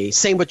Disney.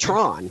 Same with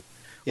Tron,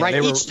 right?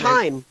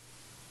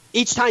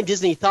 Each time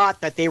Disney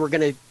thought that they were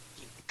going to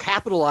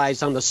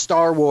capitalize on the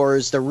Star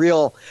Wars, the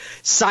real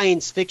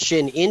science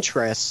fiction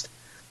interest,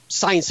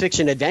 science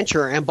fiction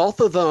adventure, and both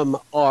of them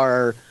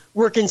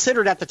were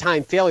considered at the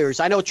time failures.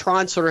 I know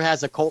Tron sort of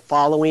has a cult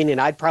following, and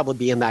I'd probably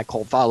be in that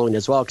cult following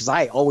as well because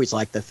I always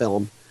liked the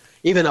film,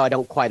 even though I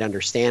don't quite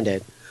understand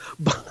it.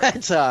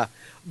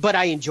 But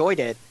I enjoyed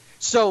it.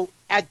 So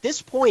at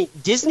this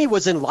point, Disney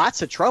was in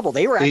lots of trouble.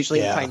 They were actually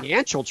in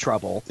financial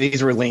trouble.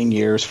 These were lean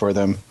years for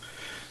them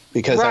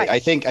because right. I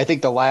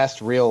think the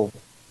last real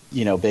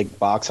big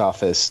box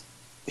office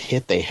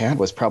hit they had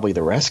was probably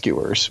The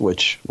Rescuers,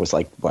 which was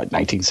like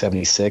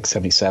 1976,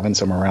 77,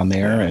 somewhere around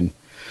there, and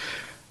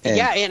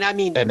I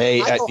mean, and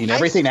they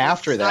everything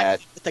after that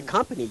with the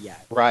company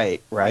yet,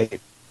 right.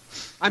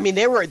 I mean,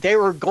 they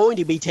were going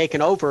to be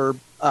taken over,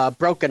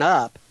 broken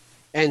up,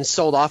 and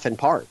sold off in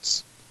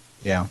parts.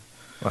 Yeah,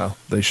 well,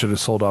 they should have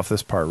sold off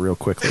this part real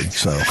quickly.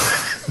 So.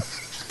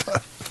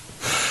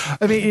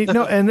 I mean,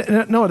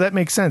 no, that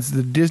makes sense.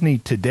 The Disney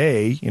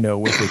today,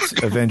 with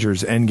its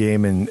Avengers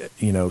Endgame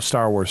and,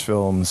 Star Wars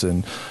films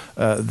and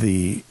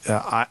the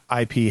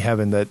IP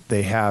heaven that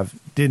they have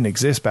didn't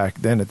exist back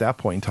then at that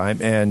point in time.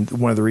 And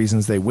one of the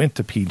reasons they went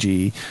to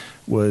PG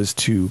was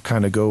to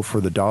kind of go for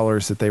the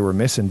dollars that they were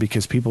missing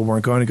because people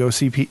weren't going to go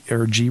see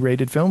or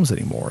G-rated films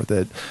anymore.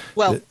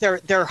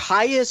 Their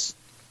highest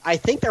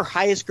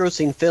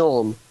grossing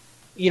film,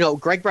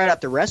 Greg brought up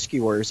The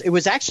Rescuers. It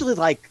was actually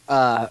like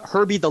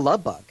Herbie the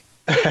Love Bug.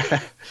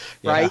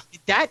 Right?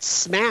 That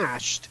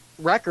smashed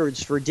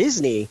records for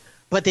Disney,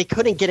 but they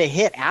couldn't get a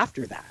hit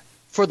after that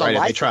for the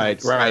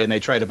license. And they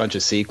tried a bunch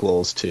of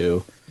sequels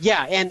too.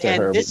 Yeah, and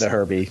the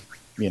Herbie.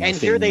 And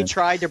here they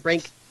tried to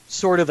bring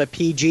sort of a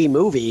PG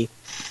movie.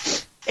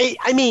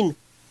 I mean,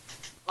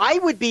 I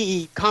would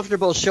be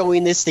comfortable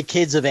showing this to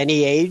kids of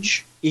any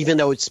age, even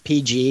though it's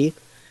PG.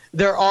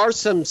 There are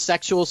some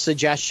sexual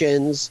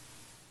suggestions.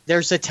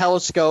 There's a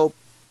telescope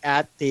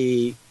at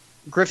the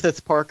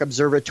Griffith Park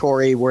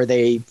Observatory where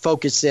they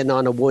focus in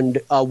on a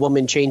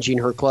woman changing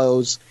her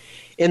clothes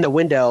in the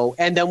window.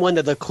 And then one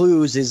of the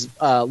clues is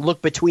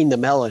look between the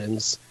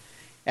melons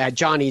at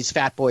Johnny's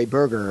Fat Boy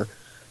Burger.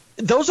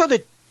 Those are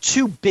the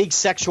two big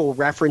sexual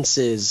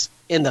references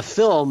in the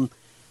film.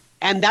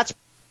 And that's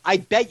I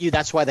bet you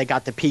that's why they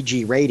got the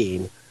PG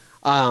rating.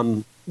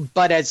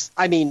 But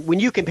when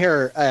you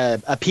compare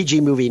a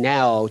PG movie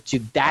now to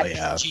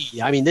that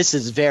PG, I mean, this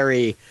is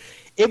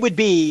it would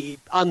be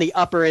on the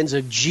upper ends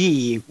of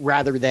G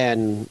rather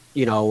than,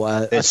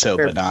 it's so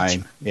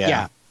benign.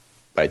 Yeah.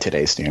 By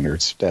today's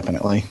standards,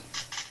 definitely.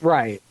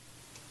 Right.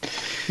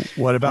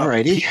 What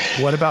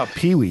about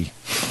Pee-wee?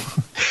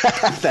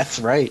 That's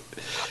right.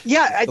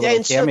 Yeah.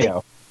 And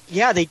cameo.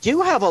 So they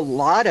do have a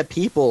lot of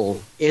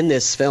people in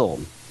this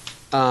film.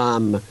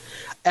 And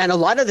a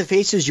lot of the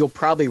faces you'll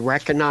probably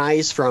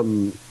recognize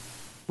from,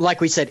 like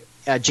we said,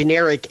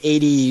 generic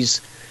 80s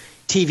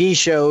TV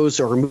shows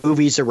or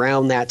movies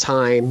around that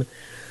time.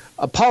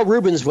 Paul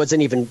Reubens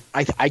wasn't even,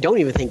 I don't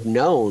even think,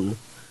 known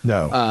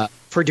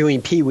for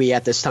doing Pee-wee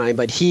at this time,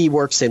 but he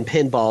works in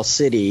Pinball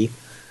City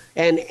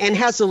and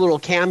has a little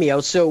cameo.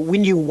 So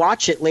when you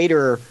watch it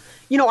later,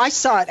 I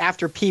saw it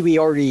after Pee-wee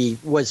already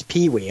was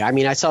Pee-wee. I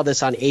mean, I saw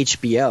this on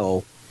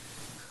HBO.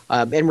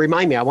 And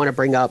remind me, I want to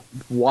bring up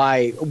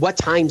what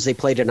times they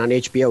played it on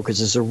HBO,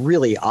 because it's a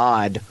really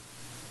odd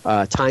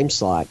time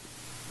slot.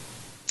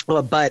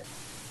 But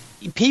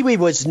Pee-wee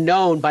was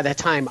known by the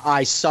time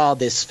I saw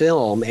this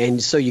film,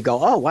 and so you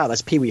go, oh, wow,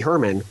 that's Pee-wee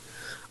Herman.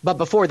 But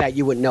before that,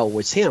 you wouldn't know it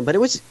was him. But it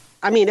was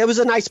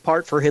a nice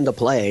part for him to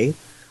play.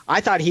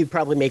 I thought he'd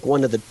probably make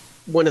one of the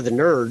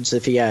nerds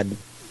if he had,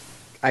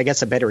 I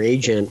guess, a better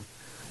agent.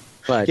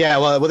 But yeah,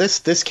 well,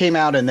 this came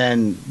out, and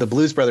then the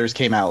Blues Brothers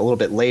came out a little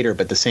bit later,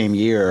 but the same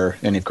year,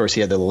 and of course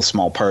he had the little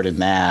small part in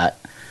that.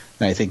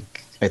 And I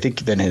think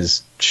then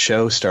his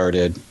show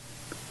started.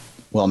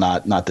 Well,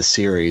 not the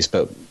series,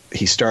 but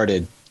he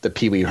started the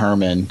Pee Wee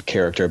Herman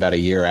character about a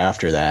year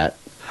after that.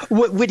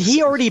 Would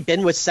he already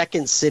been with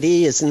Second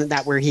City? Isn't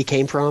that where he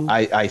came from?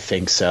 I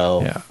think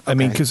so. Yeah, I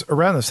mean, because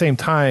around the same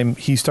time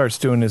he starts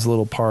doing his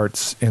little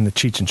parts in the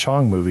Cheech and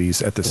Chong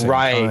movies at the same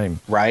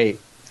time. Right.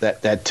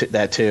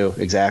 That too,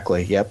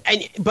 exactly. Yep.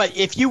 But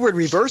if you would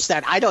reverse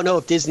that, I don't know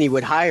if Disney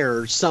would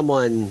hire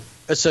someone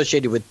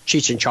associated with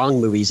Cheech and Chong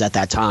movies at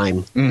that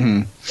time.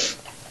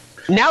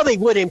 Mm-hmm. Now they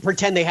wouldn't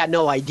pretend they had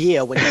no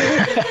idea when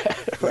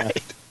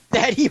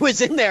that he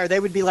was in there. They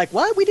would be like,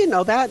 "What? We didn't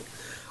know that."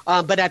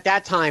 But at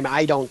that time,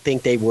 I don't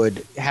think they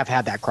would have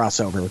had that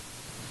crossover.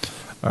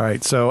 All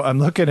right, so I'm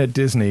looking at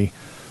Disney,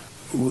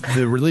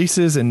 the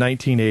releases in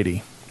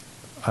 1980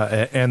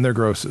 and their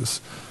grosses.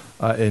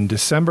 In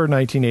December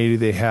 1980,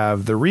 they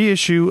have the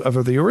reissue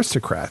of the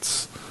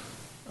Aristocrats.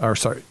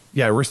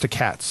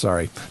 Aristocats,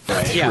 sorry.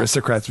 Right. Yeah.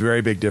 Aristocrats,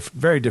 very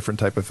different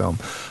type of film.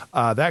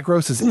 That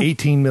grosses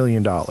 $18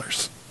 million.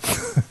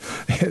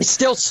 It's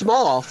still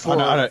small.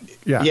 But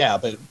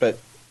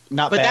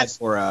not bad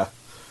for a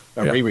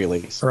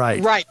re-release.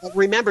 Right. Right. But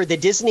remember, the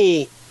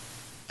Disney,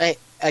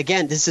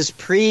 again, this is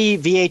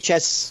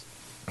pre-VHS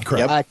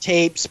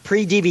tapes,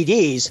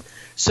 pre-DVDs.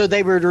 So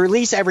they would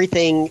release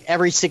everything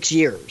every 6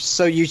 years.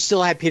 So you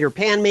still had Peter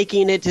Pan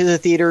making it to the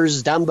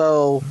theaters,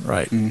 Dumbo,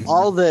 right? Mm-hmm.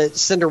 All the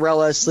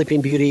Cinderella,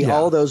 Sleeping Beauty,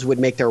 all those would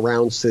make their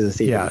rounds to the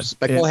theaters.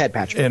 But go ahead,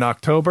 Patrick. In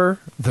October,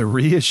 the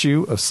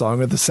reissue of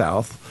Song of the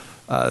South,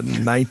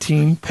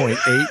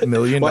 $19.8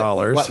 million.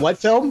 What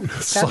film?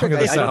 Song of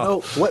the South. I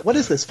don't know. What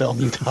is this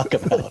film you talk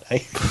about?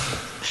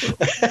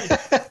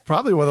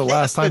 Probably one of the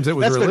last times it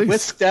was released. Been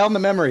whisked down the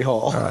memory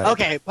hole. Right.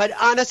 Okay, but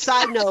on a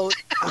side note,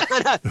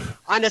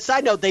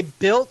 they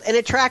built an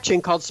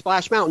attraction called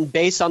Splash Mountain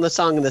based on the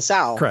Song of the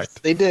South.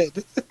 Correct. They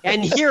did.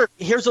 And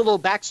here's a little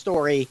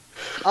backstory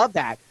of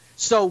that.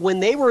 So when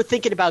they were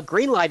thinking about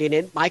greenlighting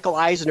it, Michael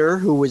Eisner,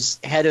 who was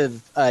head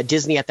of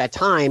Disney at that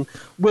time,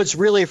 was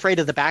really afraid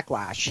of the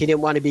backlash. He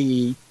didn't want to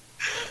be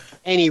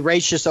any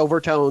racist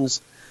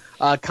overtones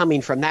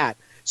coming from that.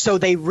 So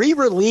they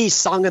re-released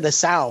Song of the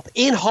South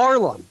in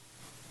Harlem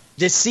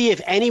to see if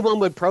anyone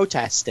would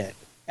protest it.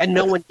 And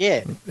no one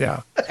did.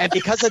 Yeah. And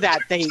because of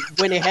that, they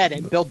went ahead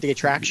and built the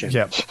attraction.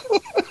 Yep.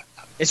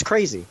 It's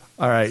crazy.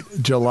 All right.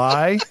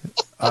 July.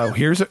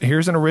 Here's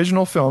an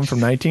original film from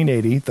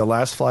 1980, The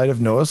Last Flight of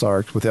Noah's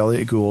Ark with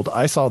Elliot Gould.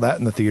 I saw that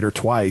in the theater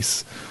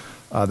twice.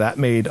 That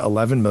made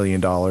 $11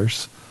 million.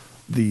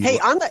 Hey,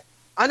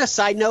 on a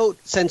side note,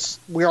 since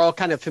we're all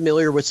kind of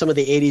familiar with some of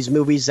the 80s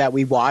movies that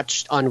we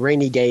watched on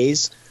rainy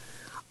days,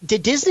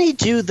 did Disney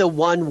do the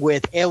one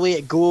with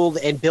Elliot Gould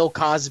and Bill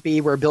Cosby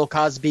where Bill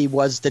Cosby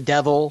was the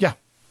devil? Yeah.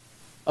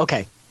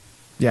 Okay.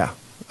 Yeah.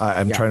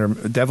 I'm trying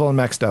to... Devil and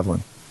Max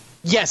Devlin.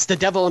 Yes, the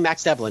Devil and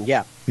Max Devlin,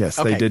 yeah. Yes,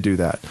 They did do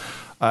that.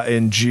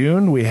 In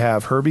June, we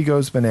have Herbie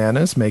Goes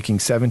Bananas making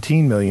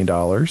 $17 million.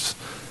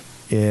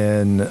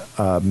 In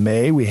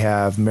May, we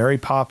have Mary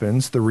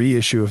Poppins, the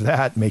reissue of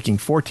that, making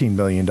 $14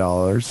 million.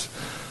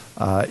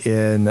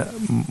 In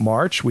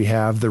March, we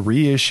have the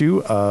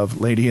reissue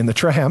of Lady and the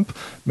Tramp,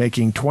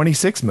 making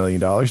 $26 million,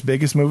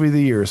 biggest movie of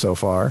the year so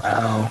far.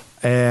 Wow.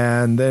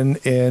 And then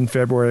in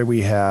February,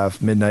 we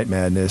have Midnight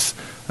Madness,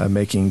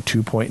 making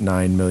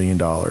 $2.9 million.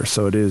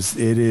 So it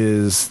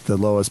is the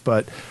lowest.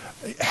 But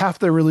half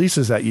the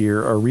releases that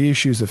year are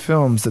reissues of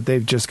films that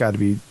they've just got to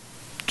be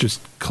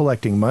just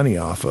collecting money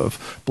off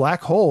of.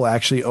 Black Hole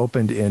actually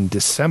opened in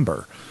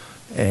December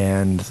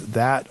And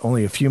that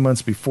only a few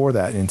months before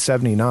that in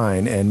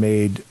 79 and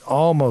made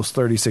almost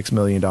 $36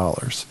 million.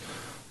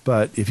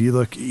 But if you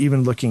look,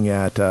 even looking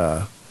at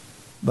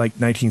like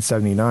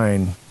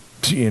 1979,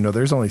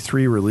 there's only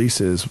 3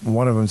 releases.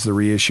 One of them is the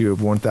reissue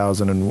of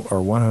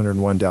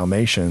 101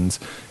 Dalmatians.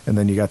 And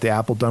then you got the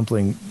Apple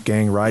Dumpling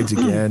Gang Rides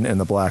Again and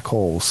the Black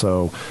Hole.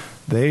 So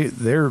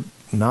they're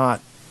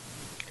not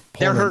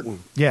they're hurting.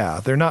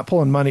 Yeah, they're not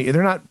pulling money.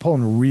 They're not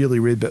pulling really,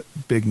 really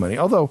big money.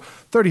 Although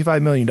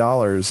 $35 million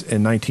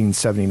in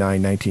 1979,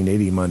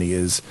 1980 money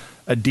is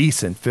a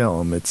decent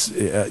film. It's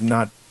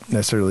not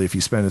necessarily if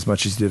you spend as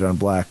much as you did on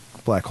Black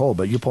Hole,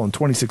 but you're pulling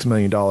 $26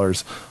 million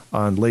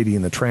on Lady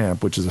and the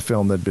Tramp, which is a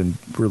film that had been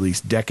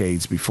released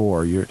decades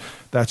before.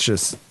 That's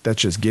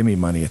just gimme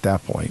money at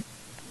that point.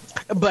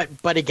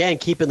 But again,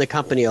 keeping the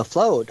company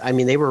afloat. I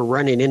mean, they were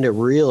running into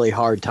really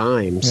hard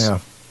times. Yeah.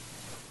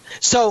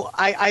 So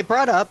I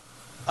brought up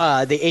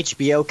the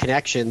HBO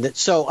connection.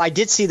 So I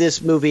did see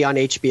this movie on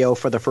HBO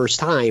for the first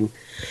time.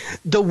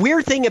 The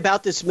weird thing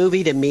about this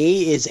movie to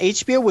me is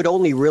HBO would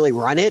only really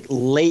run it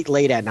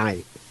late at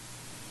night.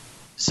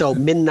 So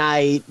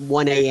midnight,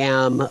 1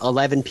 a.m.,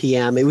 11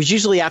 p.m. It was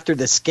usually after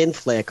the Skin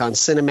Flick on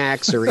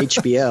Cinemax or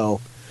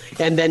HBO,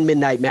 and then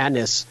Midnight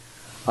Madness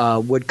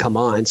would come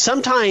on.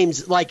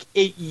 Sometimes,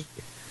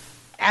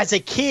 as a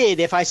kid,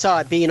 if I saw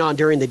it being on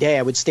during the day,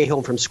 I would stay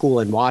home from school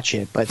and watch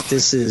it. But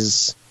this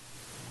is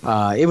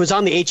it was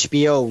on the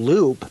HBO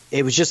loop.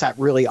 It was just at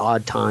really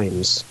odd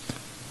times.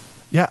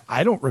 Yeah,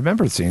 I don't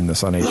remember seeing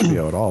this on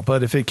HBO at all.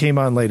 But if it came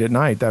on late at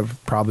night, that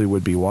probably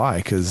would be why.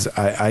 Because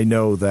I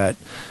know that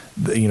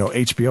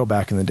HBO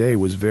back in the day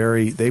was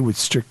they would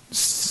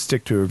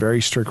stick to a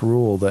very strict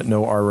rule that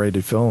no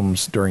R-rated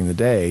films during the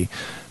day,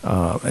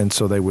 and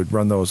so they would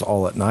run those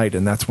all at night,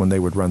 and that's when they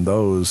would run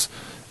those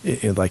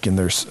in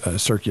their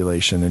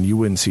circulation, and you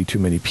wouldn't see too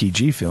many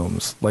PG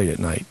films late at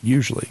night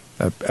usually,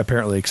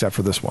 apparently, except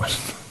for this one.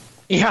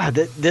 Yeah,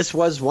 this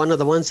was one of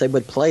the ones they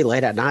would play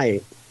late at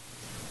night.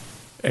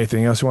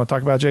 Anything else you want to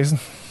talk about, Jason?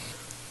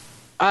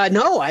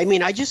 No, I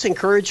mean, I just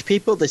encourage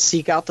people to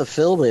seek out the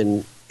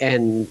film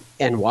and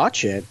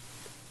watch it.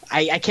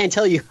 I can't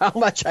tell you how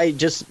much I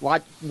just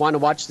want to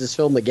watch this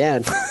film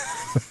again.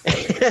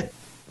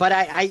 But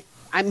I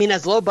mean,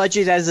 as low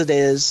budget as it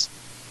is,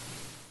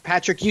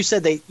 Patrick, you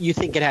said that you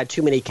think it had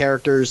too many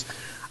characters.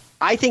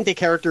 I think the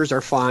characters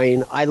are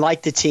fine. I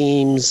like the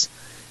teams.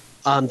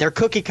 They're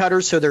cookie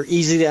cutters, so they're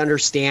easy to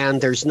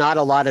understand. There's not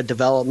a lot of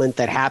development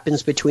that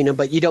happens between them,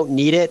 but you don't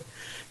need it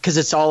because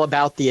it's all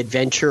about the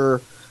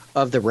adventure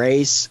of the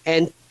race.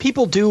 And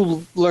people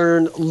do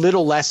learn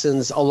little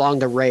lessons along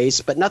the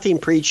race, but nothing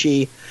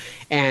preachy.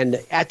 And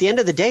at the end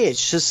of the day,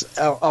 it's just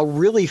a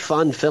really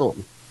fun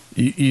film.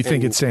 You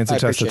think it stands the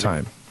test of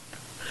time?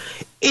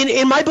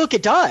 In my book,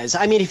 it does.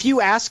 I mean, if you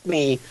ask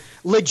me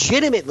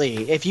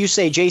legitimately, if you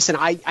say, Jason,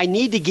 I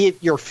need to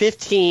get your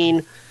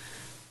 15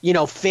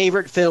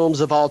 favorite films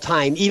of all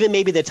time, even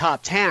maybe the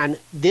top 10,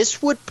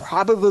 this would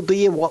probably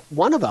be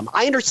one of them.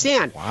 I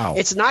understand. Wow.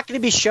 It's not going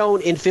to be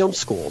shown in film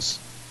schools,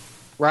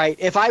 right?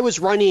 If I was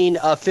running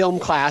a film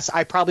class,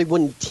 I probably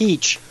wouldn't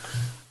teach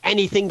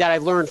anything that I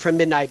learned from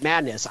Midnight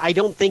Madness. I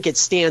don't think it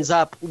stands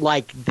up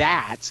like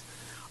that.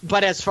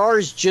 But as far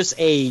as just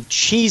a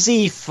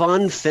cheesy,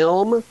 fun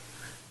film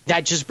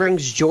that just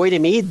brings joy to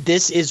me,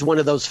 this is one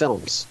of those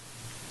films.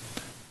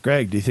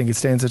 Greg, do you think it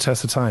stands the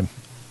test of time?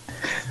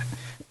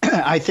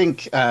 I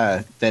think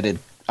I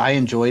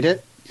enjoyed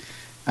it.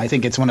 I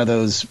think it's one of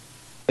those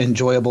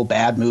enjoyable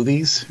bad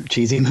movies,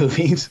 cheesy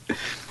movies.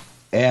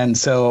 And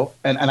so,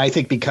 and I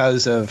think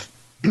because of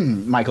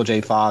Michael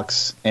J.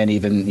 Fox and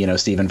even,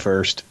 Stephen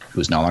Furst,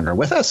 who's no longer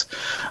with us,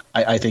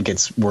 I think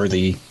it's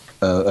worthy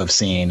of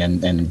seeing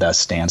and thus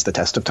stands the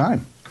test of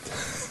time.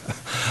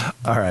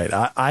 All right.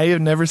 I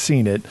have never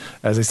seen it.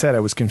 As I said, I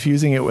was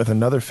confusing it with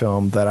another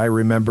film that I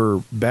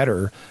remember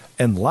better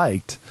and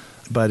liked,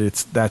 but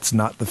that's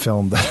not the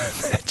film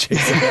that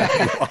Jason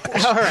had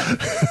watched. All right.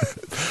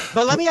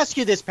 But let me ask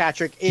you this,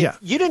 Patrick. You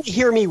didn't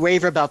hear me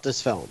rave about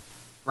this film,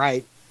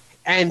 right?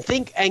 And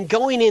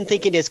going in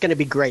thinking it's going to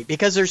be great,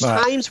 because there's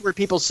times where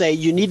people say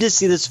you need to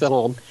see this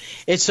film.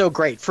 It's so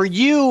great. For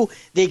you,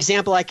 the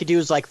example I could do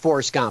is like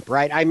Forrest Gump,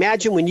 right? I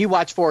imagine when you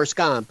watch Forrest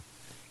Gump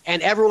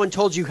and everyone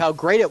told you how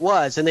great it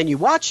was, and then you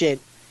watch it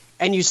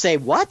and you say,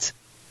 what?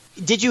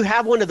 Did you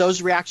have one of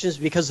those reactions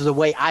because of the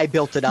way I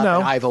built it up? No.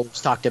 And I've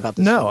always talked about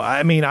this. No, film?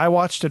 I mean, I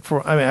watched it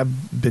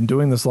I've been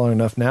doing this long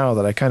enough now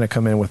that I kind of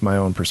come in with my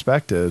own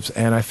perspectives,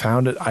 and I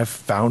found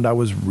I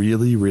was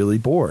really, really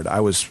bored.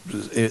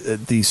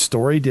 The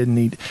story didn't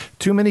need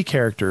too many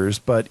characters,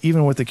 but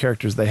even with the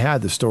characters they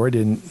had, the story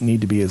didn't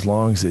need to be as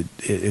long as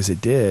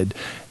it did.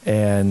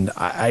 And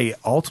I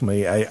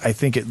ultimately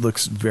think it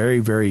looks very,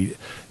 very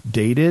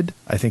dated.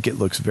 I think it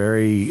looks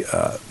very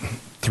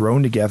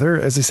thrown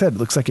together. As I said, it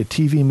looks like a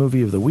TV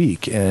movie of the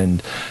week,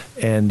 and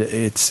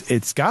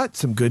it's got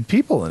some good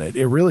people in it.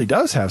 It really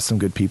does have some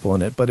good people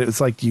in it, but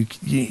it's like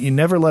you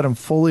never let them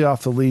fully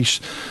off the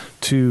leash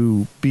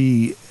to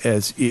be,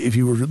 as if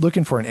you were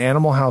looking for an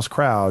Animal House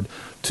crowd,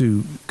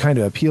 to kind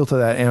of appeal to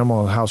that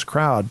Animal House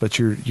crowd, but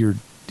you're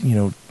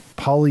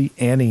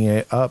Polly-Anning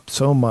it up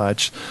so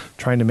much,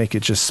 trying to make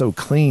it just so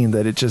clean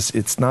that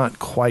it's not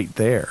quite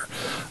there.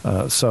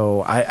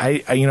 So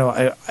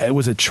it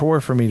was a chore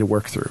for me to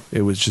work through.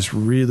 It was just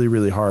really,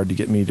 really hard to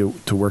get me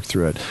to work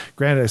through it.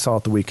 Granted, I saw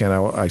it the weekend.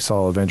 I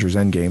saw Avengers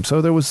Endgame, so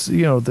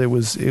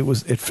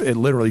it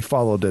literally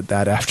followed it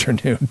that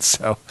afternoon.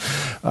 So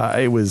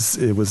it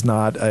was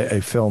not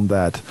a film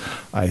that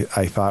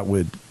I thought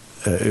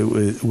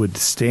it would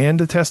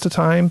stand the test of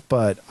time,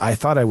 but I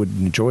thought I would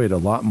enjoy it a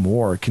lot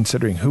more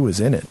considering who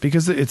is in it,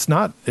 because it's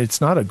not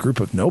a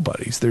group of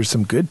nobodies. There's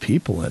some good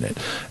people in it,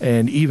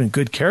 and even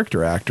good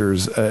character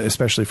actors,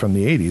 especially from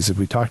the 80s. If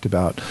we talked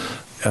about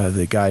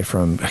the guy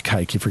from,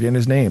 I keep forgetting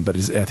his name, but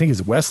I think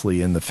it's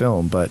Wesley in the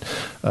film, but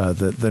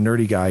the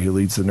nerdy guy who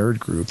leads the nerd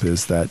group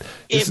is that.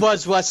 It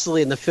was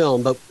Wesley in the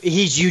film, but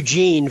he's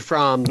Eugene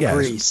from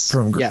Greece.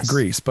 From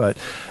Greece. But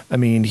I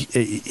mean,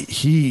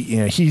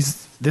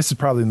 this is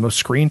probably the most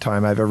screen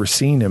time I've ever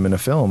seen him in a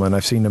film, and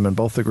I've seen him in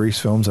both the Grease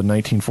films in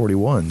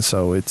 1941.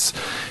 So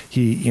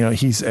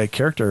he's a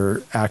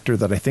character actor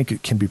that I think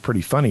it can be pretty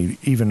funny,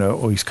 even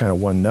though he's kind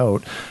of one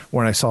note.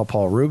 When I saw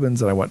Paul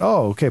Rubens, and I went,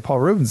 oh, okay, Paul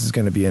Rubens is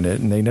going to be in it,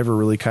 and they never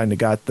really kind of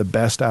got the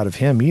best out of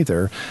him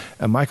either.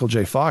 And Michael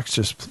J. Fox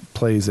just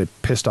plays a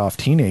pissed off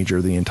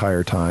teenager the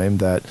entire time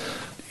that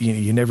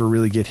you never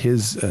really get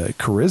his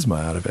charisma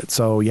out of it.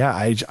 So yeah,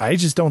 I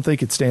just don't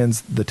think it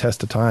stands the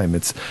test of time.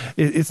 It's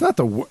not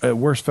the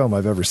worst film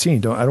I've ever seen.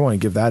 I don't want to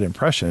give that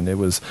impression.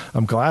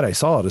 I'm glad I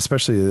saw it,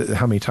 especially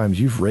how many times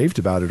you've raved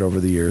about it over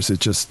the years.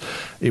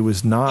 It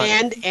was not.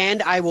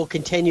 And I will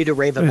continue to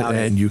rave about it.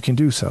 And you can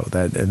do so.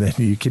 And then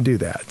you can do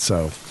that.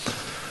 So.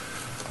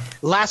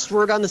 Last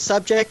word on the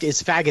subject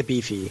is faggot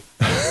beefy.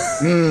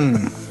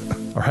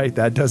 All right,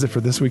 that does it for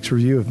this week's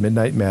review of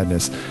Midnight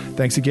Madness.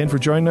 Thanks again for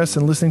joining us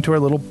and listening to our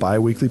little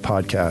bi-weekly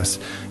podcast.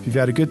 If you've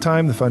had a good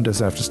time, the fun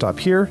doesn't have to stop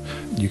here.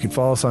 You can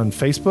follow us on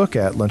Facebook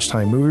at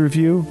Lunchtime Movie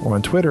Review or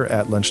on Twitter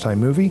at Lunchtime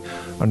Movie.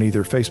 On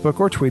either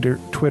Facebook or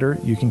Twitter,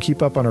 you can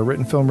keep up on our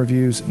written film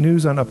reviews,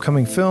 news on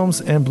upcoming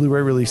films and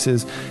Blu-ray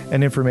releases,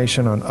 and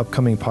information on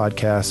upcoming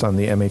podcasts on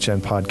the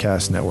MHN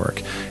Podcast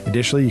Network.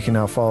 Additionally, you can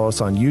now follow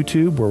us on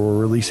YouTube, where we're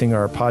releasing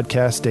our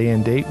podcast day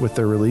and date with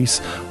their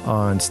release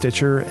on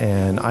Stitcher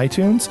and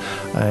iTunes.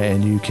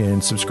 And you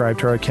can subscribe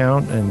to our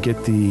account and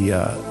get the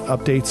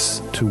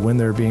updates to when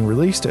they're being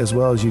released, as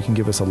well as you can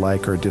give us a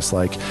like or a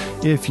dislike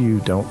if you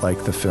don't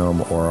like the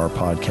film or our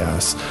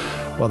podcasts.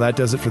 Well, that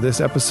does it for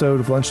this episode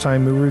of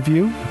Lunchtime Movie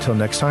Review. Until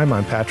next time,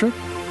 I'm Patrick.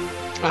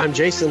 I'm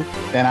Jason.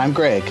 And I'm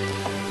Greg.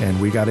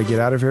 And we got to get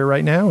out of here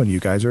right now, and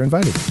you guys are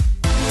invited.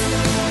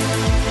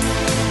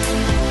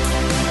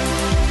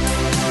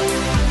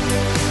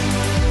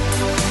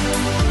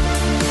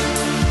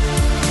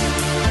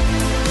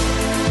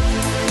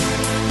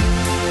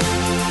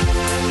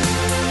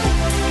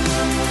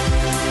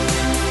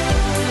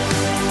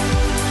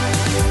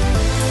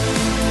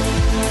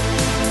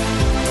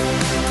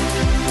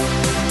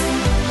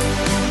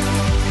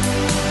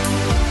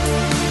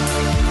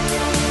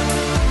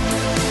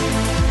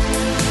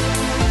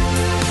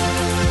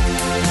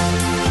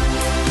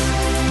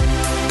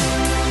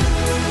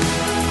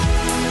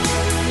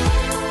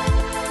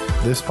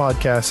 This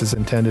podcast is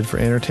intended for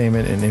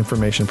entertainment and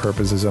information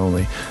purposes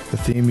only. The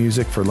theme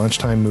music for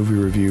Lunchtime Movie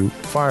Review,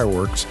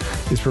 Fireworks,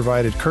 is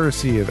provided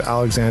courtesy of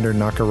Alexander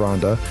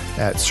Nakaranda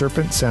at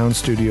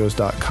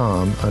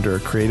serpentsoundstudios.com under a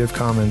Creative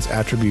Commons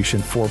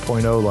Attribution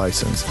 4.0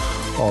 license.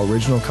 All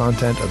original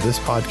content of this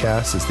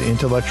podcast is the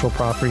intellectual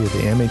property of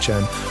the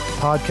MHN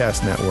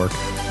Podcast Network,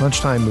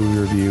 Lunchtime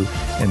Movie Review,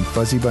 and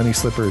Fuzzy Bunny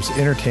Slippers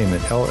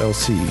Entertainment,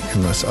 LLC,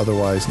 unless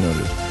otherwise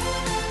noted.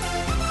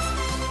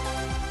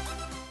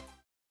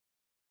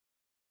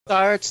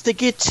 Starts to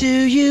get to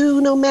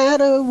you, no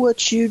matter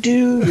what you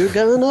do, you're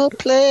gonna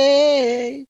play.